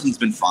DeMar DeRozan's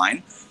been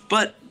fine.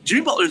 But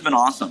Jimmy Butler's been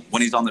awesome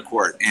when he's on the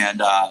court.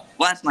 And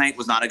last night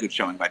was not a good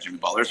showing by Jimmy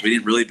Butler, so we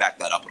didn't really back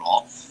that up at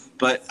all.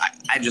 But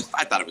I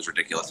thought it was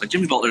ridiculous. Like,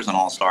 Jimmy Butler's an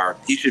all-star.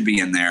 He should be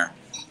in there.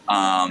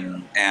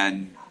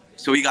 And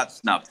so he got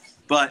snubbed.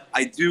 But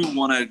I do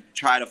want to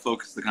try to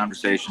focus the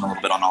conversation a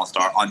little bit on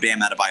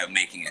Bam Adebayo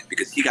making it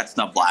because he got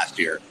snubbed last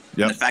year.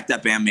 Yep. And the fact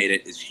that Bam made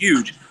it is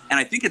huge. And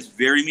I think it's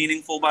very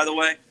meaningful, by the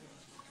way,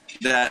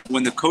 that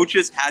when the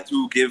coaches had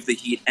to give the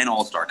Heat an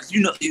all-star, because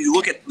you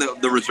look at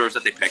the reserves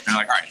that they picked, and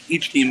they're like, all right,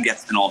 each team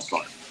gets an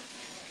all-star.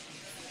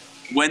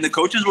 When the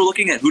coaches were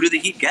looking at who did the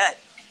Heat get,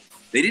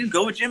 they didn't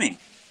go with Jimmy.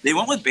 They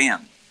went with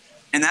Bam.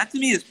 And that, to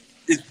me,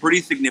 is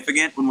pretty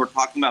significant when we're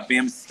talking about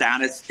Bam's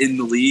status in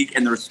the league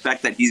and the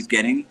respect that he's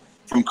getting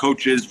from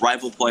coaches,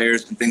 rival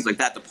players, and things like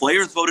that. The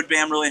players voted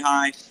Bam really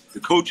high.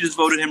 The coaches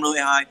voted him really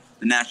high.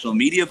 The national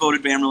media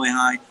voted Bam really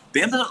high.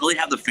 Bam doesn't really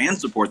have the fan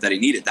support that he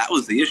needed. That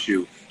was the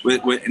issue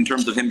in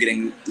terms of him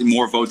getting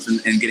more votes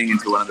and getting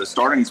into one of the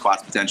starting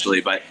spots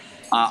potentially. But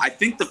I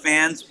think the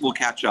fans will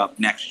catch up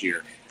next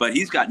year. But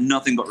he's got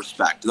nothing but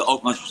respect, the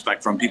utmost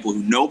respect from people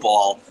who know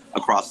ball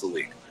across the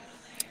league.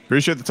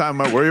 Appreciate the time.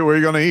 Where are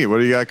you going to eat? What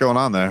do you got going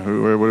on there?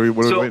 What are we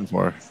waiting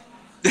for?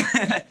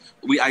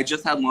 I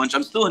just had lunch.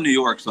 I'm still in New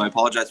York, so I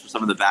apologize for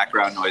some of the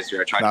background noise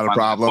here. I tried Not to find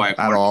a problem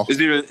at all.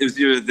 It was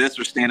either this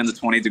or stand in the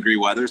 20-degree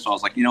weather. So I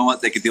was like, you know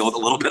what? They could deal with a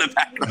little bit of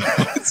background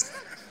noise.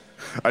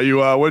 Are you?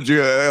 What did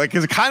you like?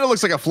 Because it kind of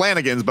looks like a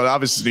Flanagan's, but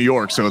obviously it's New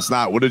York, so it's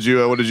not. What did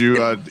you? Eat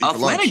for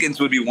Flanagan's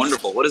would be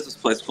wonderful. What is this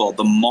place called?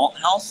 The Malt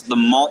House. The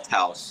Malt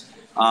House.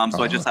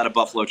 So I just had a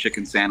buffalo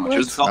chicken sandwich. It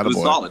was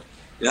solid.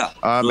 Yeah.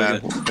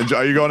 Man. Good.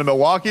 Are you going to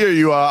Milwaukee, or are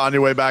you on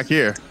your way back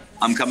here?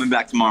 I'm coming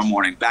back tomorrow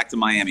morning. Back to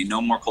Miami.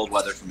 No more cold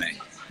weather for me.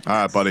 All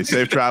right, buddy.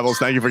 Safe travels.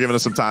 Thank you for giving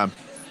us some time.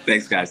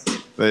 Thanks, guys.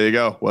 There you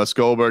go. Wes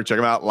Goldberg. Check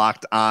him out.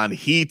 Locked on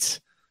Heat.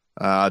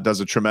 Does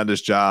a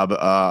tremendous job.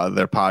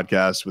 Their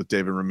podcast with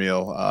David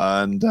Ramil.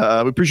 And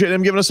we appreciate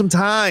him giving us some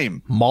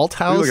time. Malt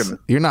House?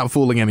 You're not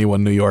fooling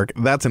anyone, New York.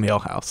 That's an ale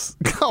house.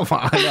 Come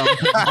on.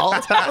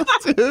 Malt House,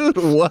 dude.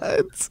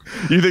 What?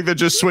 You think they're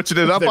just switching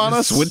it up on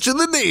us? Switching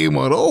the name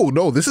on. Oh,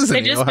 no. This is an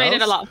ale house. They just made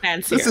it a lot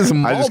fancier. This is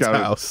Malt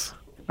House.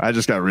 I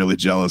just got really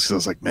jealous because I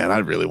was like, man, I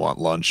really want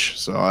lunch.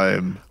 So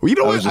I'm. Well, you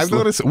know what? I've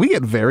noticed we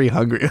get very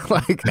hungry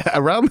like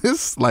around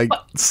this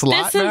slot.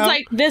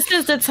 This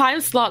is the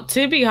time slot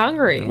to be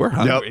hungry. We're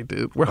hungry,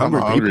 dude. We're hungry.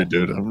 I'm hungry,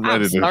 dude. I'm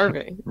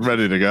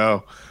ready to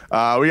go.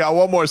 We got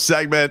one more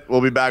segment.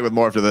 We'll be back with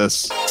more after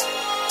this.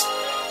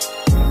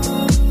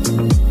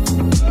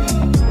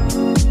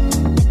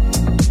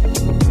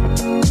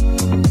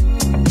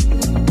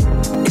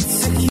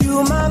 It's a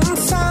human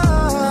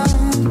sign.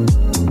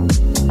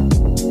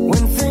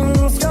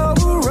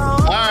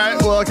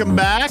 Welcome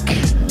back.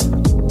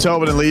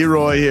 Tobin and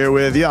Leroy here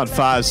with you on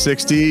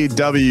 560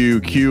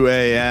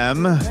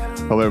 WQAM.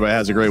 Hope everybody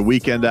has a great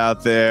weekend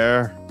out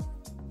there.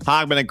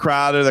 Hogman and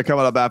Crowder, they're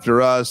coming up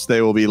after us.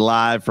 They will be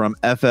live from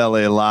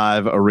FLA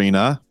Live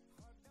Arena.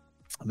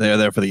 They're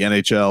there for the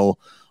NHL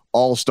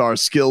All-Star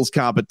Skills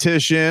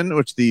Competition,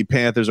 which the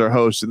Panthers are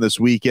hosting this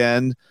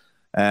weekend.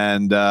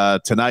 And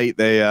tonight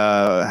they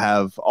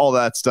have all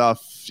that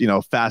stuff,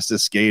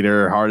 fastest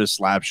skater, hardest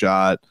slap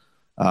shot,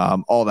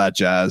 all that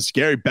jazz.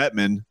 Gary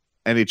Bettman,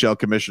 NHL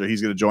commissioner, he's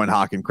going to join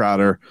Hawk and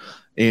Crowder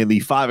in the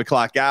 5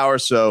 o'clock hour.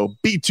 So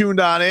be tuned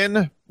on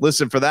in,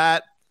 listen for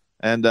that,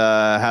 and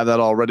have that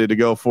all ready to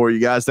go for you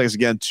guys. Thanks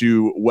again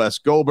to Wes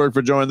Goldberg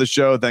for joining the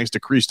show. Thanks to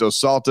Christos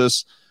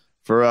Saltis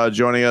for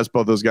joining us.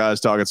 Both those guys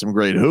talking some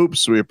great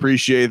hoops. We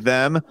appreciate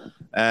them.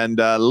 And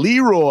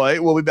Leroy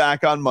will be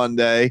back on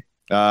Monday.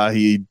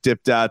 He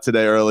dipped out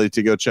today early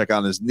to go check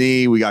on his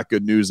knee. We got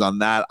good news on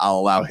that. I'll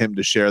allow him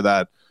to share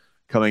that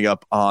coming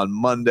up on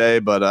Monday,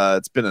 but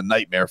it's been a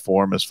nightmare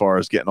for him as far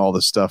as getting all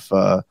this stuff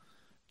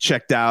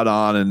checked out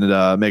on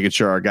and making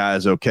sure our guy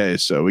is okay.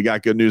 So we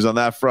got good news on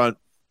that front,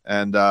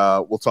 and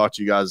we'll talk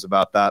to you guys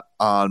about that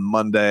on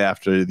Monday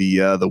after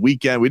the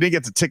weekend. We didn't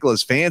get to tickle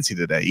his fancy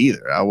today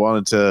either. I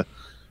wanted to,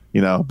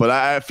 but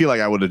I feel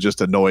like I would have just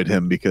annoyed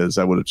him because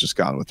I would have just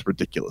gone with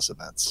ridiculous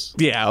events.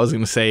 Yeah, I was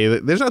going to say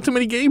that there's not too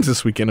many games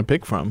this weekend to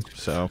pick from,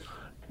 so...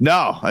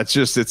 No,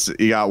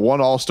 you got one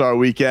All-Star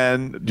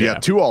weekend. You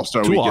got two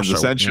All-Star weekends,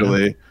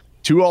 essentially. Yeah.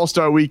 Two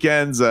All-Star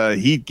weekends, a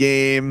Heat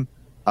game,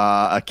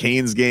 a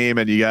Canes game,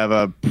 and you have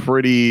a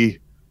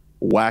pretty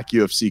whack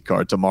UFC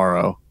card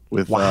tomorrow.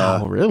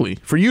 Wow, really?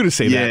 For you to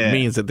say that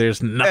means that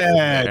there's nothing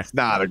there. It's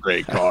not a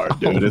great card,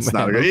 dude. It's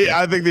not a great.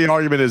 I think the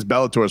argument is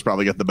Bellator's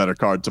probably got the better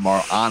card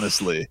tomorrow,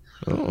 honestly.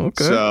 Oh,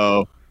 okay.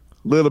 So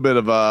a little bit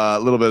of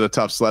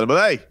tough sledding,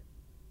 but hey.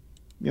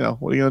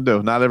 What are you going to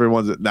do? Not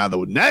everyone's – now,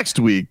 the next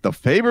week, the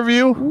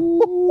pay-per-view.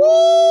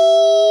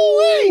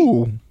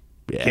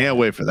 Yeah. Can't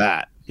wait for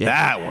that. Yeah.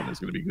 That one is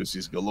going to be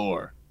Goosey's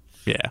galore.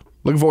 Yeah.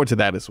 Looking forward to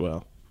that as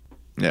well.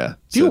 Yeah.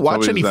 Do you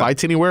watch any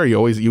fights anywhere, or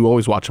you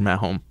always watch them at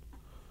home?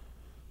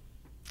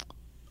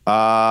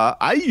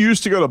 I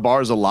used to go to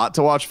bars a lot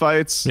to watch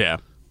fights. Yeah.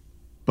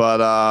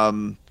 But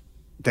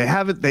they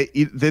haven't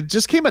 – there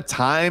just came a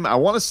time, I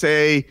want to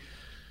say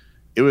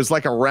it was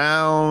like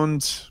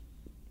around –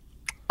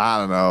 I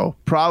don't know,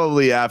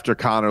 probably after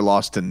Conor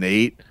lost to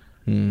Nate,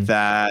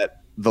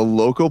 that the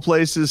local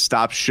places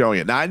stopped showing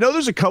it. Now, I know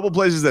there's a couple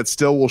places that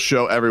still will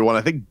show everyone.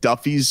 I think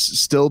Duffy's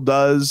still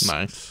does.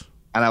 Nice.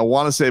 And I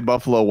want to say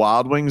Buffalo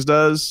Wild Wings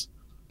does.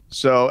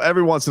 So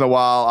every once in a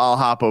while, I'll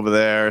hop over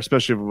there,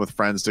 especially with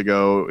friends to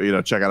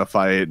go, check out a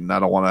fight. And I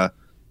don't want to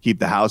keep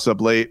the house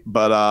up late.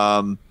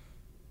 But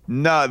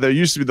no, there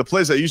used to be the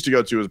place I used to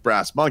go to was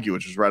Brass Monkey,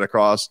 which was right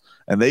across,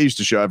 and they used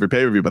to show every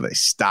pay-per-view, but they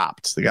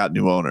stopped. They got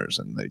new owners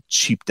and they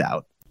cheaped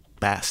out.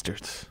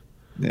 Bastards.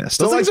 Yeah,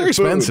 still things are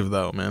expensive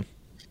though, man.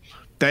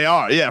 They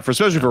are, yeah,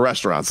 especially for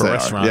restaurants.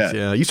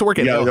 Yeah. I used to work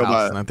at Ale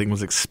House, and that thing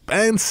was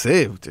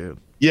expensive, dude.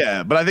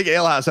 Yeah, but I think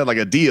Ale House had like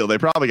a deal. They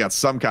probably got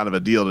some kind of a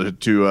deal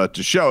to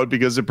show it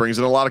because it brings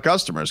in a lot of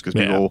customers because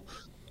people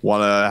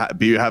want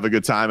to have a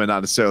good time and not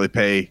necessarily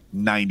pay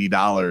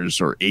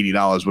 $90 or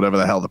 $80, whatever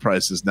the hell the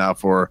price is now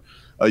for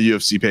a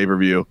UFC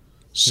pay-per-view.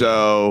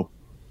 So,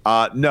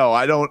 no,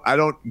 I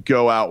don't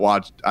go out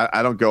watch.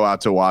 I don't go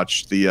out to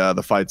watch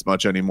the fights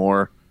much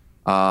anymore.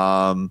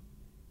 Because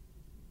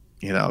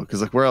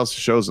like where else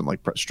shows them?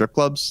 Like strip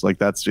clubs? Like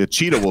that's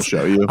Cheetah will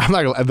show you. I'm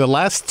not gonna, the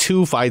last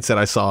two fights that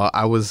I saw,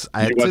 I was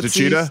at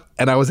Cheetah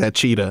and I was at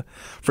Cheetah.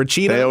 For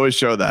Cheetah, they always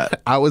show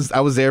that. I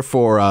was there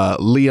for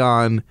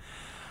Leon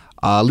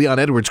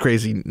Edwards'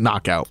 crazy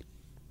knockout.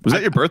 Was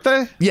that your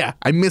birthday? Yeah,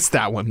 I missed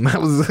that one. I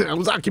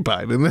was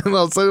occupied, and then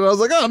all of a sudden I was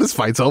like, "Oh, this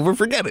fight's over.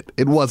 Forget it."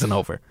 It wasn't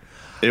over.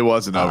 It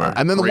wasn't over.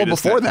 And then the one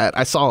before that,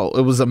 I saw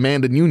it was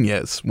Amanda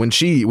Nunes when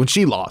she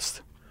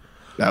lost.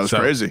 That was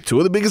crazy. 2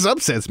 of the biggest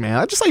upsets, man.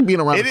 I just like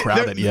being around a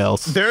crowd that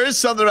yells. There is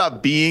something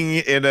about being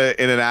in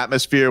an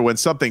atmosphere when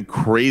something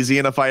crazy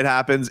in a fight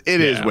happens.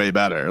 It is way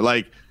better.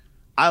 Like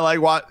I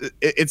like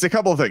it's a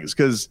couple of things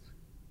because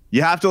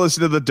you have to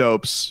listen to the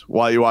dopes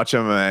while you watch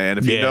MMA, and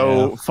if you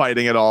know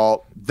fighting at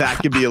all, that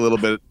can be a little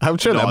bit. I'm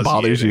sure that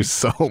bothers you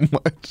so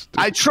much. Dude.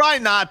 I try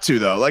not to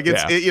though. Like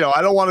it's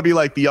I don't want to be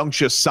like the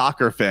unctuous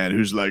soccer fan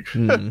who's like,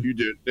 you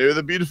didn't know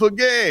the beautiful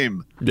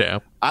game. Yeah,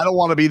 I don't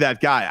want to be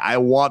that guy. I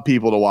want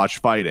people to watch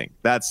fighting.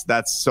 That's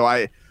so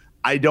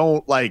I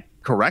don't like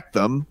correct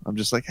them. I'm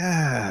just like,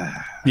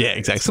 Yeah,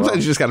 exactly.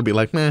 Sometimes you just got to be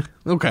like, meh,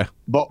 okay.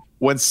 But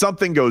when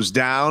something goes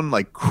down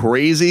like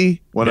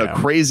crazy, when a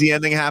crazy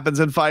ending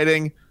happens in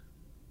fighting,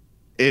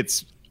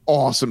 it's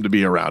awesome to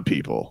be around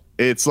people.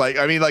 It's like,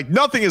 I mean, like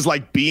nothing is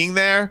like being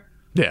there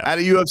at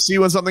a UFC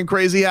when something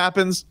crazy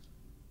happens.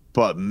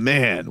 But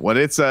man, when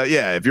it's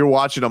if you're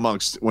watching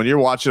amongst a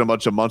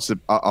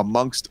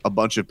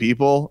bunch of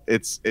people,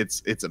 it's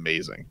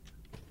amazing.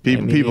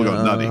 People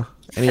go nutty.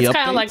 It's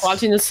kind of like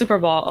watching the Super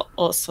Bowl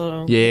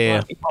also.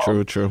 Yeah,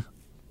 true.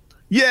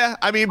 Yeah,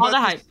 I mean, all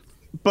the hype.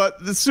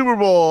 But the Super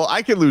Bowl,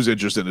 I can lose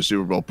interest in the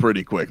Super Bowl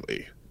pretty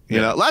quickly.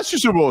 You know, last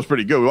year's Super Bowl was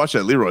pretty good. We watched it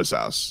at Leroy's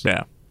house.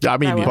 Yeah. I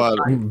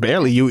mean,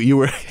 barely. You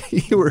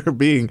were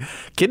being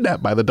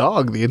kidnapped by the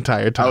dog the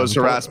entire time. I was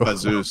harassed by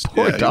Zeus. He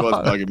was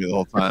bugging me the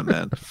whole time,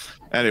 man.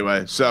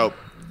 Anyway, so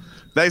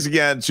thanks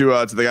again to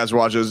the guys who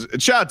watch us.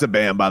 And shout out to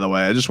Bam, by the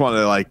way. I just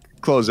wanted to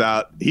close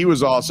out. He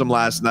was awesome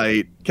last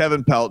night.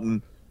 Kevin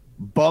Pelton,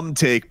 bum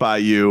take by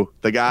you.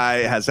 The guy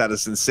has had a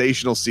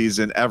sensational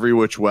season every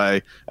which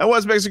way. And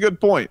Wes makes a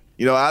good point.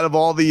 You know, out of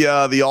all the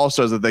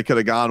All-Stars that they could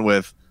have gone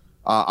with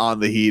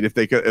on the Heat, if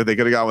they could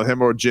have gone with him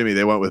or Jimmy,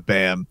 they went with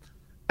Bam.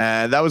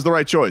 And that was the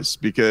right choice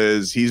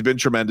because he's been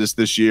tremendous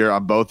this year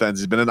on both ends.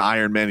 He's been an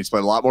Iron Man. He's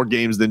played a lot more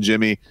games than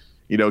Jimmy.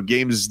 You know,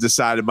 games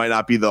decided might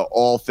not be the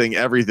all thing,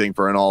 everything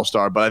for an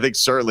all-star. But I think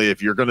certainly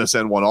if you're going to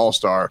send one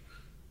all-star,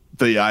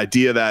 the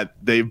idea that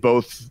they've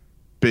both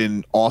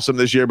been awesome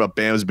this year, but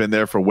Bam's been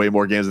there for way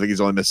more games. I think he's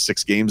only missed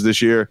 6 games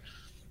this year.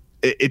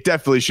 It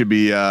definitely should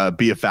be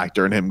a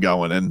factor in him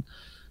going. And,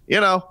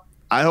 you know,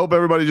 I hope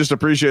everybody just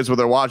appreciates what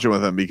they're watching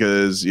with him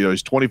because, you know,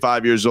 he's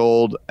 25 years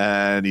old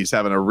and he's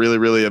having a really,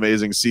 really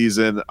amazing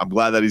season. I'm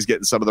glad that he's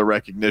getting some of the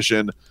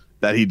recognition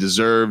that he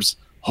deserves.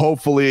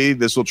 Hopefully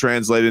this will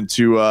translate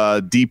into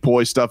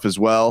DPOY stuff as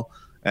well.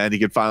 And he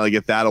can finally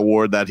get that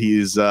award that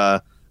he's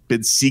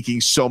been seeking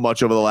so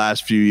much over the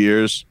last few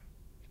years.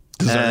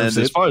 And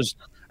as far as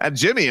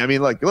Jimmy, I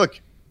mean,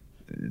 look,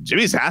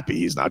 Jimmy's happy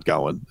he's not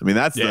going. I mean,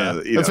 that's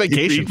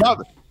vacation.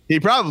 He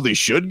probably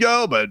should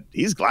go, but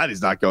he's glad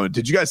he's not going.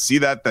 Did you guys see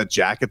that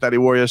jacket that he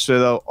wore yesterday,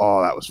 though?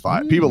 Oh, that was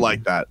fire. People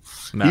like that.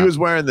 No. He was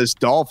wearing this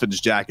Dolphins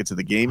jacket to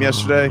the game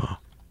yesterday.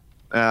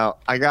 Now,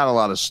 I got a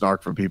lot of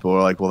snark from people who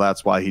are like, well,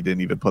 that's why he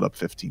didn't even put up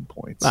 15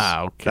 points.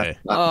 Okay.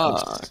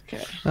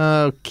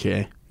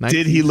 Okay.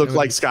 Did he look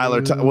like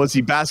Skylar? Was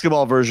he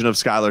basketball version of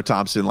Skylar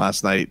Thompson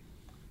last night?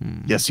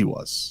 Yes, he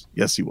was.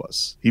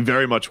 He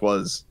very much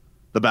was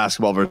the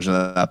basketball version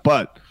of that.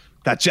 But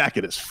that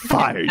jacket is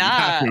fire. You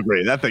have to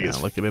agree. That thing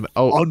is looking at it.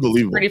 Oh,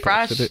 unbelievable. Pretty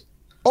fresh.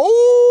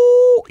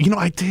 Oh, you know,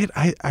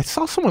 I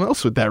saw someone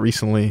else with that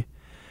recently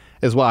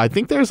as well. I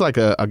think there's like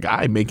a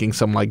guy making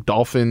some like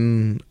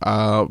dolphin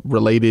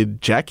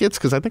related jackets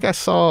because I think I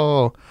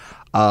saw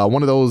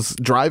one of those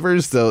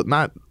drivers,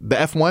 not the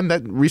F1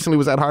 that recently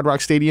was at Hard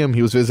Rock Stadium.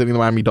 He was visiting the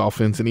Miami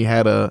Dolphins and he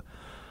had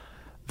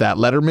that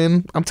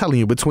Letterman. I'm telling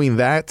you, between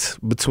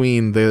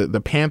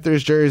the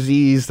Panthers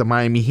jerseys, the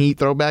Miami Heat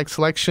throwback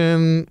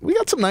selection, we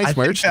got some nice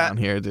merch down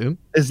here, dude.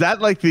 Is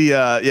that like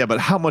but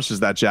how much does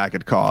that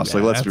jacket cost?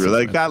 Like, let's be real.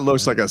 Like, that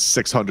looks like a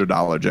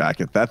 $600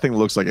 jacket. That thing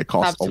looks like it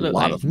costs a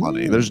lot of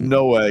money. There's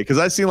no way. Because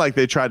I seen like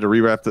they tried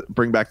to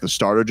bring back the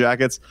starter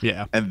jackets.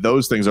 Yeah. And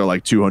those things are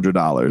like $200.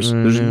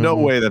 There's no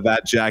way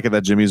that jacket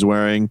that Jimmy's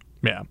wearing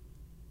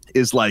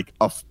is like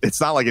it's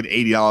not like an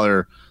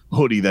 $80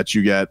 hoodie that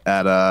you get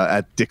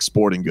at Dick's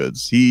Sporting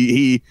Goods.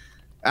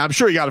 I'm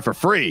sure he got it for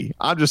free.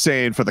 I'm just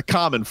saying for the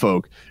common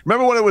folk.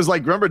 Remember when it was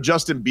like, remember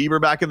Justin Bieber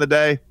back in the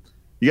day?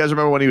 You guys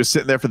remember when he was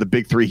sitting there for the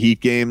big 3 Heat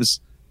games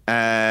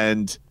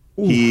and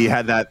he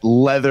had that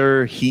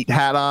leather Heat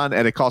hat on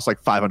and it cost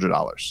like $500.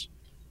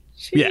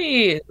 Jeez.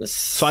 Yeah.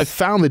 So I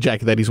found the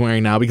jacket that he's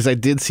wearing now because I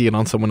did see it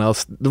on someone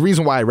else. The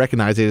reason why I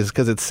recognize it is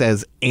because it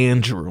says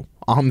Andrew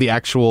on the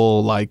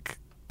actual like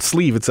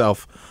sleeve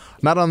itself.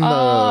 Not on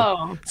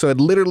the so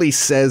it literally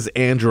says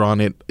Andrew on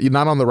it,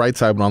 not on the right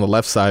side, but on the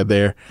left side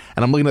there.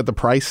 And I'm looking at the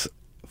price,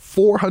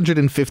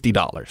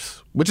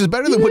 $450, which is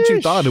better than what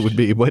you thought it would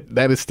be, but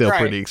that is still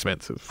pretty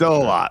expensive. Still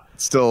a lot.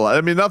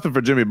 I mean, nothing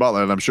for Jimmy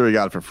Butler, and I'm sure he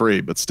got it for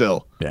free, but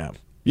still. Yeah.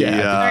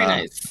 Very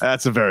nice.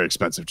 That's a very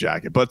expensive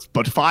jacket, but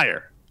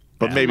fire.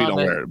 But maybe don't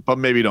wear it. But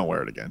maybe don't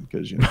wear it again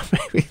because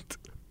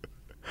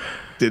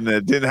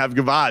didn't have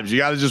good vibes. You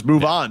got to just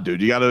move on,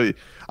 dude. You got to.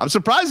 I'm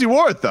surprised he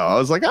wore it though. I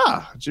was like,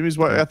 Jimmy's.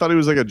 I thought he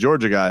was like a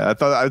Georgia guy. I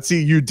thought I'd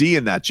see UD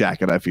in that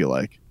jacket. I feel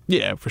like.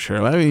 Yeah, for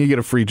sure. I mean, you get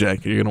a free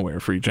jacket, you're gonna wear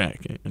a free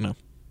jacket, you know.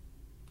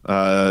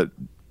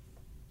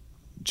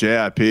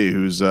 JIP,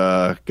 who's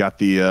got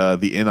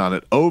the in on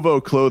it.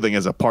 OVO Clothing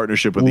has a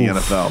partnership with the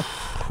NFL.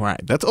 Right,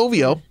 that's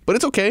OVO, but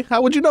it's okay.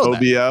 How would you know OVO?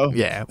 That?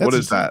 Yeah, what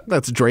is that?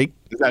 That's Drake.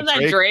 Is that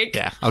Drake?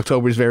 Yeah,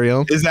 October's very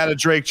own. Is that a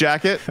Drake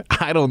jacket?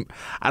 I don't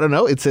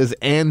know. It says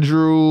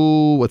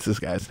Andrew. What's this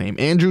guy's name?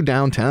 Andrew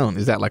Downtown.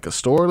 Is that like a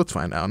store? Let's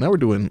find out. Now we're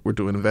doing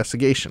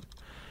investigation.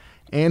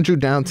 Andrew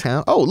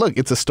Downtown. Oh, look,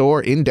 it's a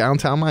store in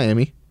downtown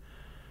Miami,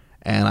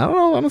 and I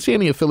don't see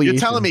any affiliation.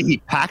 You're telling me he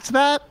packed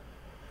that?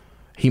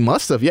 He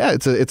must have. Yeah,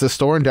 it's a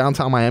store in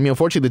downtown Miami.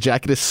 Unfortunately, the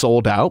jacket is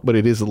sold out, but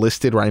it is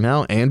listed right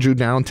now. Andrew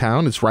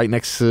Downtown. It's right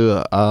next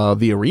to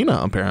the arena,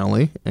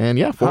 apparently. And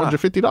yeah,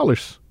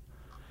 $450.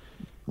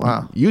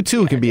 Wow. You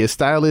too can be as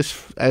stylish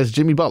as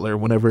Jimmy Butler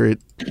whenever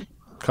it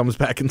comes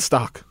back in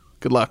stock.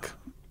 Good luck.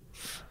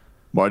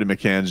 Marty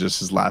McCann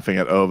just is laughing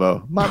at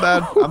OVO. My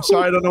bad. I'm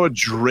sorry. I don't know what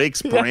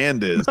Drake's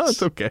brand is. No,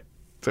 it's okay.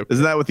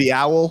 Isn't that with the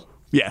owl?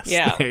 Yes.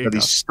 Yeah. That he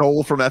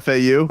stole from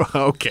FAU?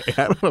 Okay.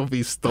 I don't know if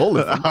he stole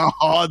it.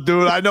 Oh,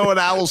 dude. I know an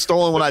owl's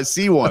stolen when I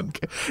see one.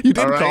 Okay. You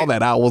didn't call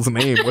that owl's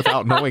name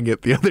without knowing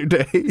it the other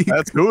day.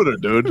 That's Hooter,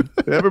 dude.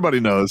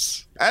 Everybody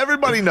knows.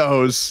 Everybody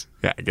knows.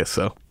 Yeah, I guess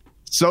so.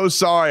 So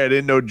sorry I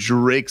didn't know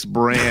Drake's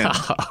brand.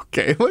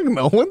 Okay, look,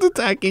 no one's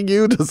attacking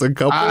you. Just a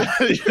couple. I'm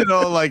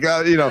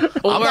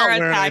We're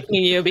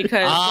attacking you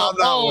because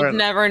the old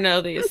never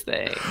know these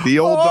things. The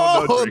old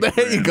don't know Drake's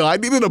there you brand. go. I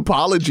need an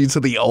apology to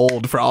the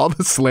old for all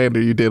the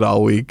slander you did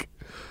all week.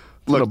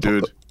 Look,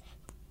 dude.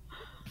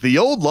 The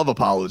old love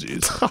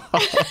apologies.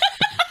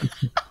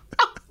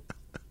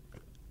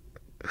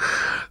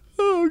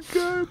 Oh,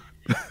 God.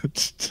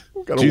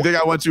 Do you think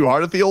I went too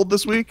hard at the old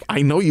this week?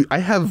 I know you. I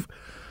have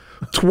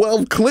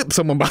 12 clips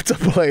I'm about to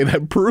play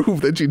that prove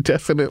that you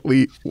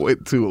definitely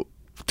went too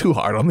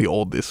hard on the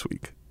old this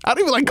week. I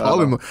don't even like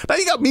calling them. Now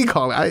you got me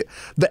calling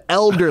the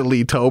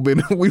elderly,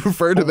 Tobin. We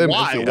refer to them.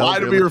 Why? As the Why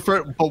do we elderly.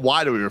 refer? But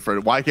why do we refer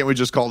to? Why can't we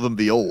just call them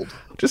the old?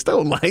 Just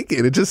don't like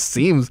it. It just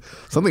seems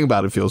something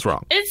about it feels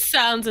wrong. It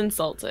sounds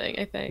insulting,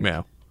 I think.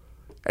 Yeah.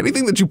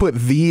 Anything that you put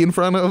 "the" in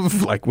front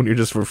of, like when you're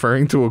just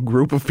referring to a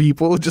group of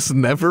people, just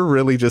never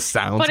really just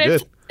sounds But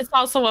good. it's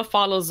also what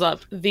follows up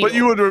the. But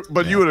you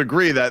would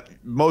agree that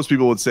most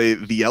people would say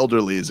the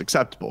elderly is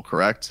acceptable,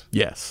 correct?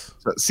 Yes.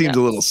 So it seems a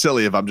little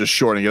silly if I'm just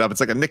shortening it up. It's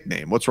like a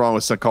nickname. What's wrong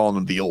with calling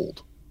them the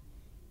old?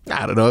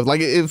 I don't know.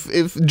 Like if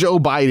Joe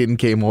Biden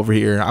came over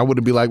here, I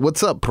would be like,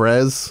 "What's up,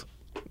 Prez?"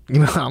 You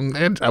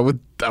know, I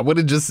would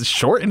have just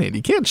shortened it.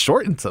 You can't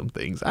shorten some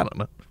things. I don't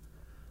know.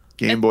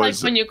 Game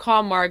Boys. Like when you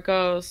call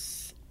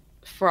Marcos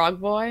Frog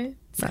Boy.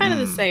 It's kind of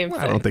the same thing.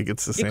 I don't think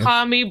it's the same. You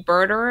call me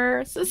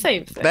Birderer. It's the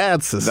same thing.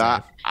 That's the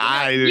same.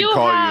 I didn't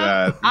call you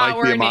that.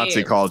 Mike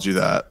Diamante called you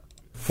that.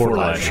 For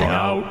lashing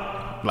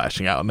out.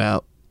 Lashing out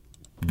now.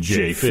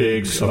 J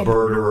Figs, a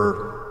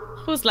birderer.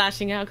 Who's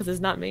lashing out? Because it's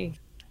not me.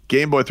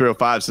 Game Boy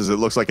 305 says it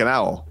looks like an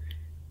owl.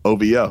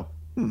 OVO.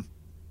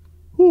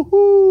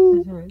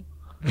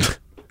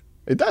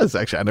 It does,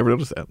 actually. I never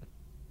noticed that.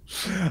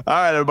 All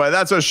right, everybody.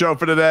 That's our show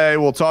for today.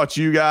 We'll talk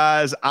to you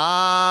guys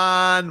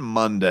on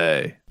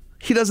Monday.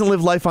 He doesn't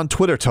live life on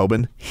Twitter,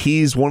 Tobin.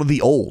 He's one of the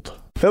old.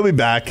 He'll be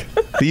back.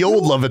 The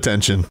old love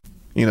attention.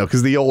 You know,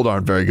 because the old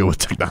aren't very good with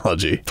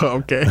technology.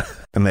 Okay.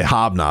 And they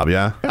hobnob,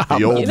 yeah?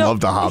 The old love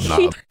to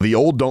hobnob. The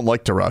old don't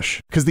like to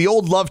rush. Because the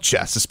old love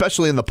chess,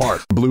 especially in the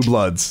park. Blue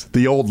Bloods.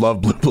 The old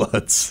love Blue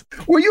Bloods.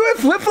 Were you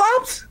in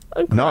flip-flops?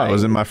 No, I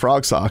was in my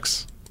frog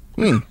socks.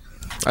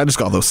 I just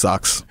call those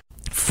socks.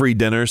 Free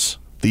dinners.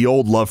 The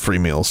old love free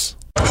meals.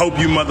 Hope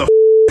you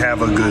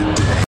have a good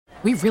day.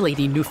 We really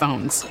need new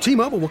phones.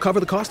 T-Mobile will cover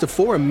the cost of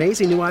 4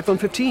 amazing new iPhone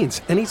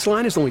 15s, and each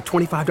line is only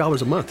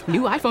 $25 a month.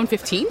 New iPhone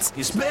 15s?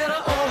 It's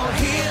better over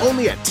here.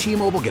 Only at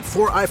T-Mobile, get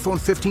 4 iPhone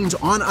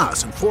 15s on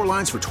us and 4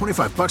 lines for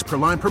 $25 per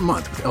line per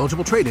month with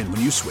eligible trade-in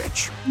when you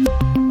switch.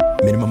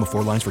 Minimum of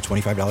 4 lines for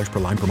 $25 per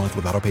line per month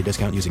with autopay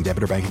discount using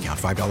debit or bank account.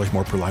 $5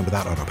 more per line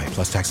without autopay,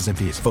 plus taxes and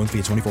fees. Phone fee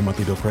at 24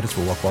 monthly bill credits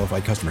for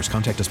well-qualified customers.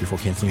 Contact us before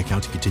canceling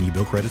account to continue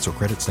bill credits or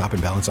credit stop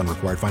and balance on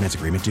required finance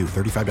agreement due.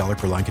 $35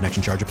 per line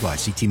connection charge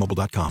applies. See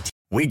T-Mobile.com.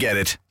 We get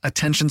it.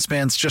 Attention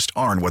spans just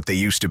aren't what they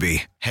used to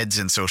be. Heads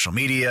in social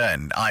media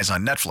and eyes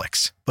on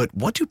Netflix. But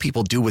what do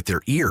people do with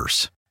their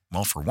ears?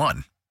 Well, for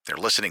one, they're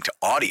listening to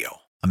audio.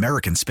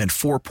 Americans spend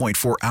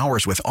 4.4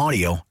 hours with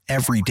audio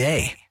every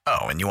day. Oh,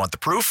 and you want the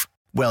proof?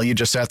 Well, you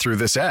just sat through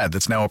this ad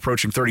that's now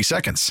approaching 30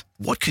 seconds.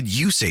 What could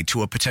you say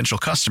to a potential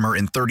customer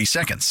in 30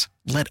 seconds?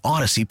 Let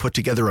Odyssey put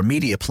together a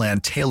media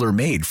plan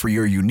tailor-made for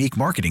your unique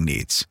marketing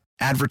needs.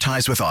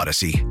 Advertise with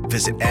Odyssey.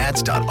 Visit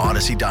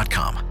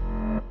ads.odyssey.com.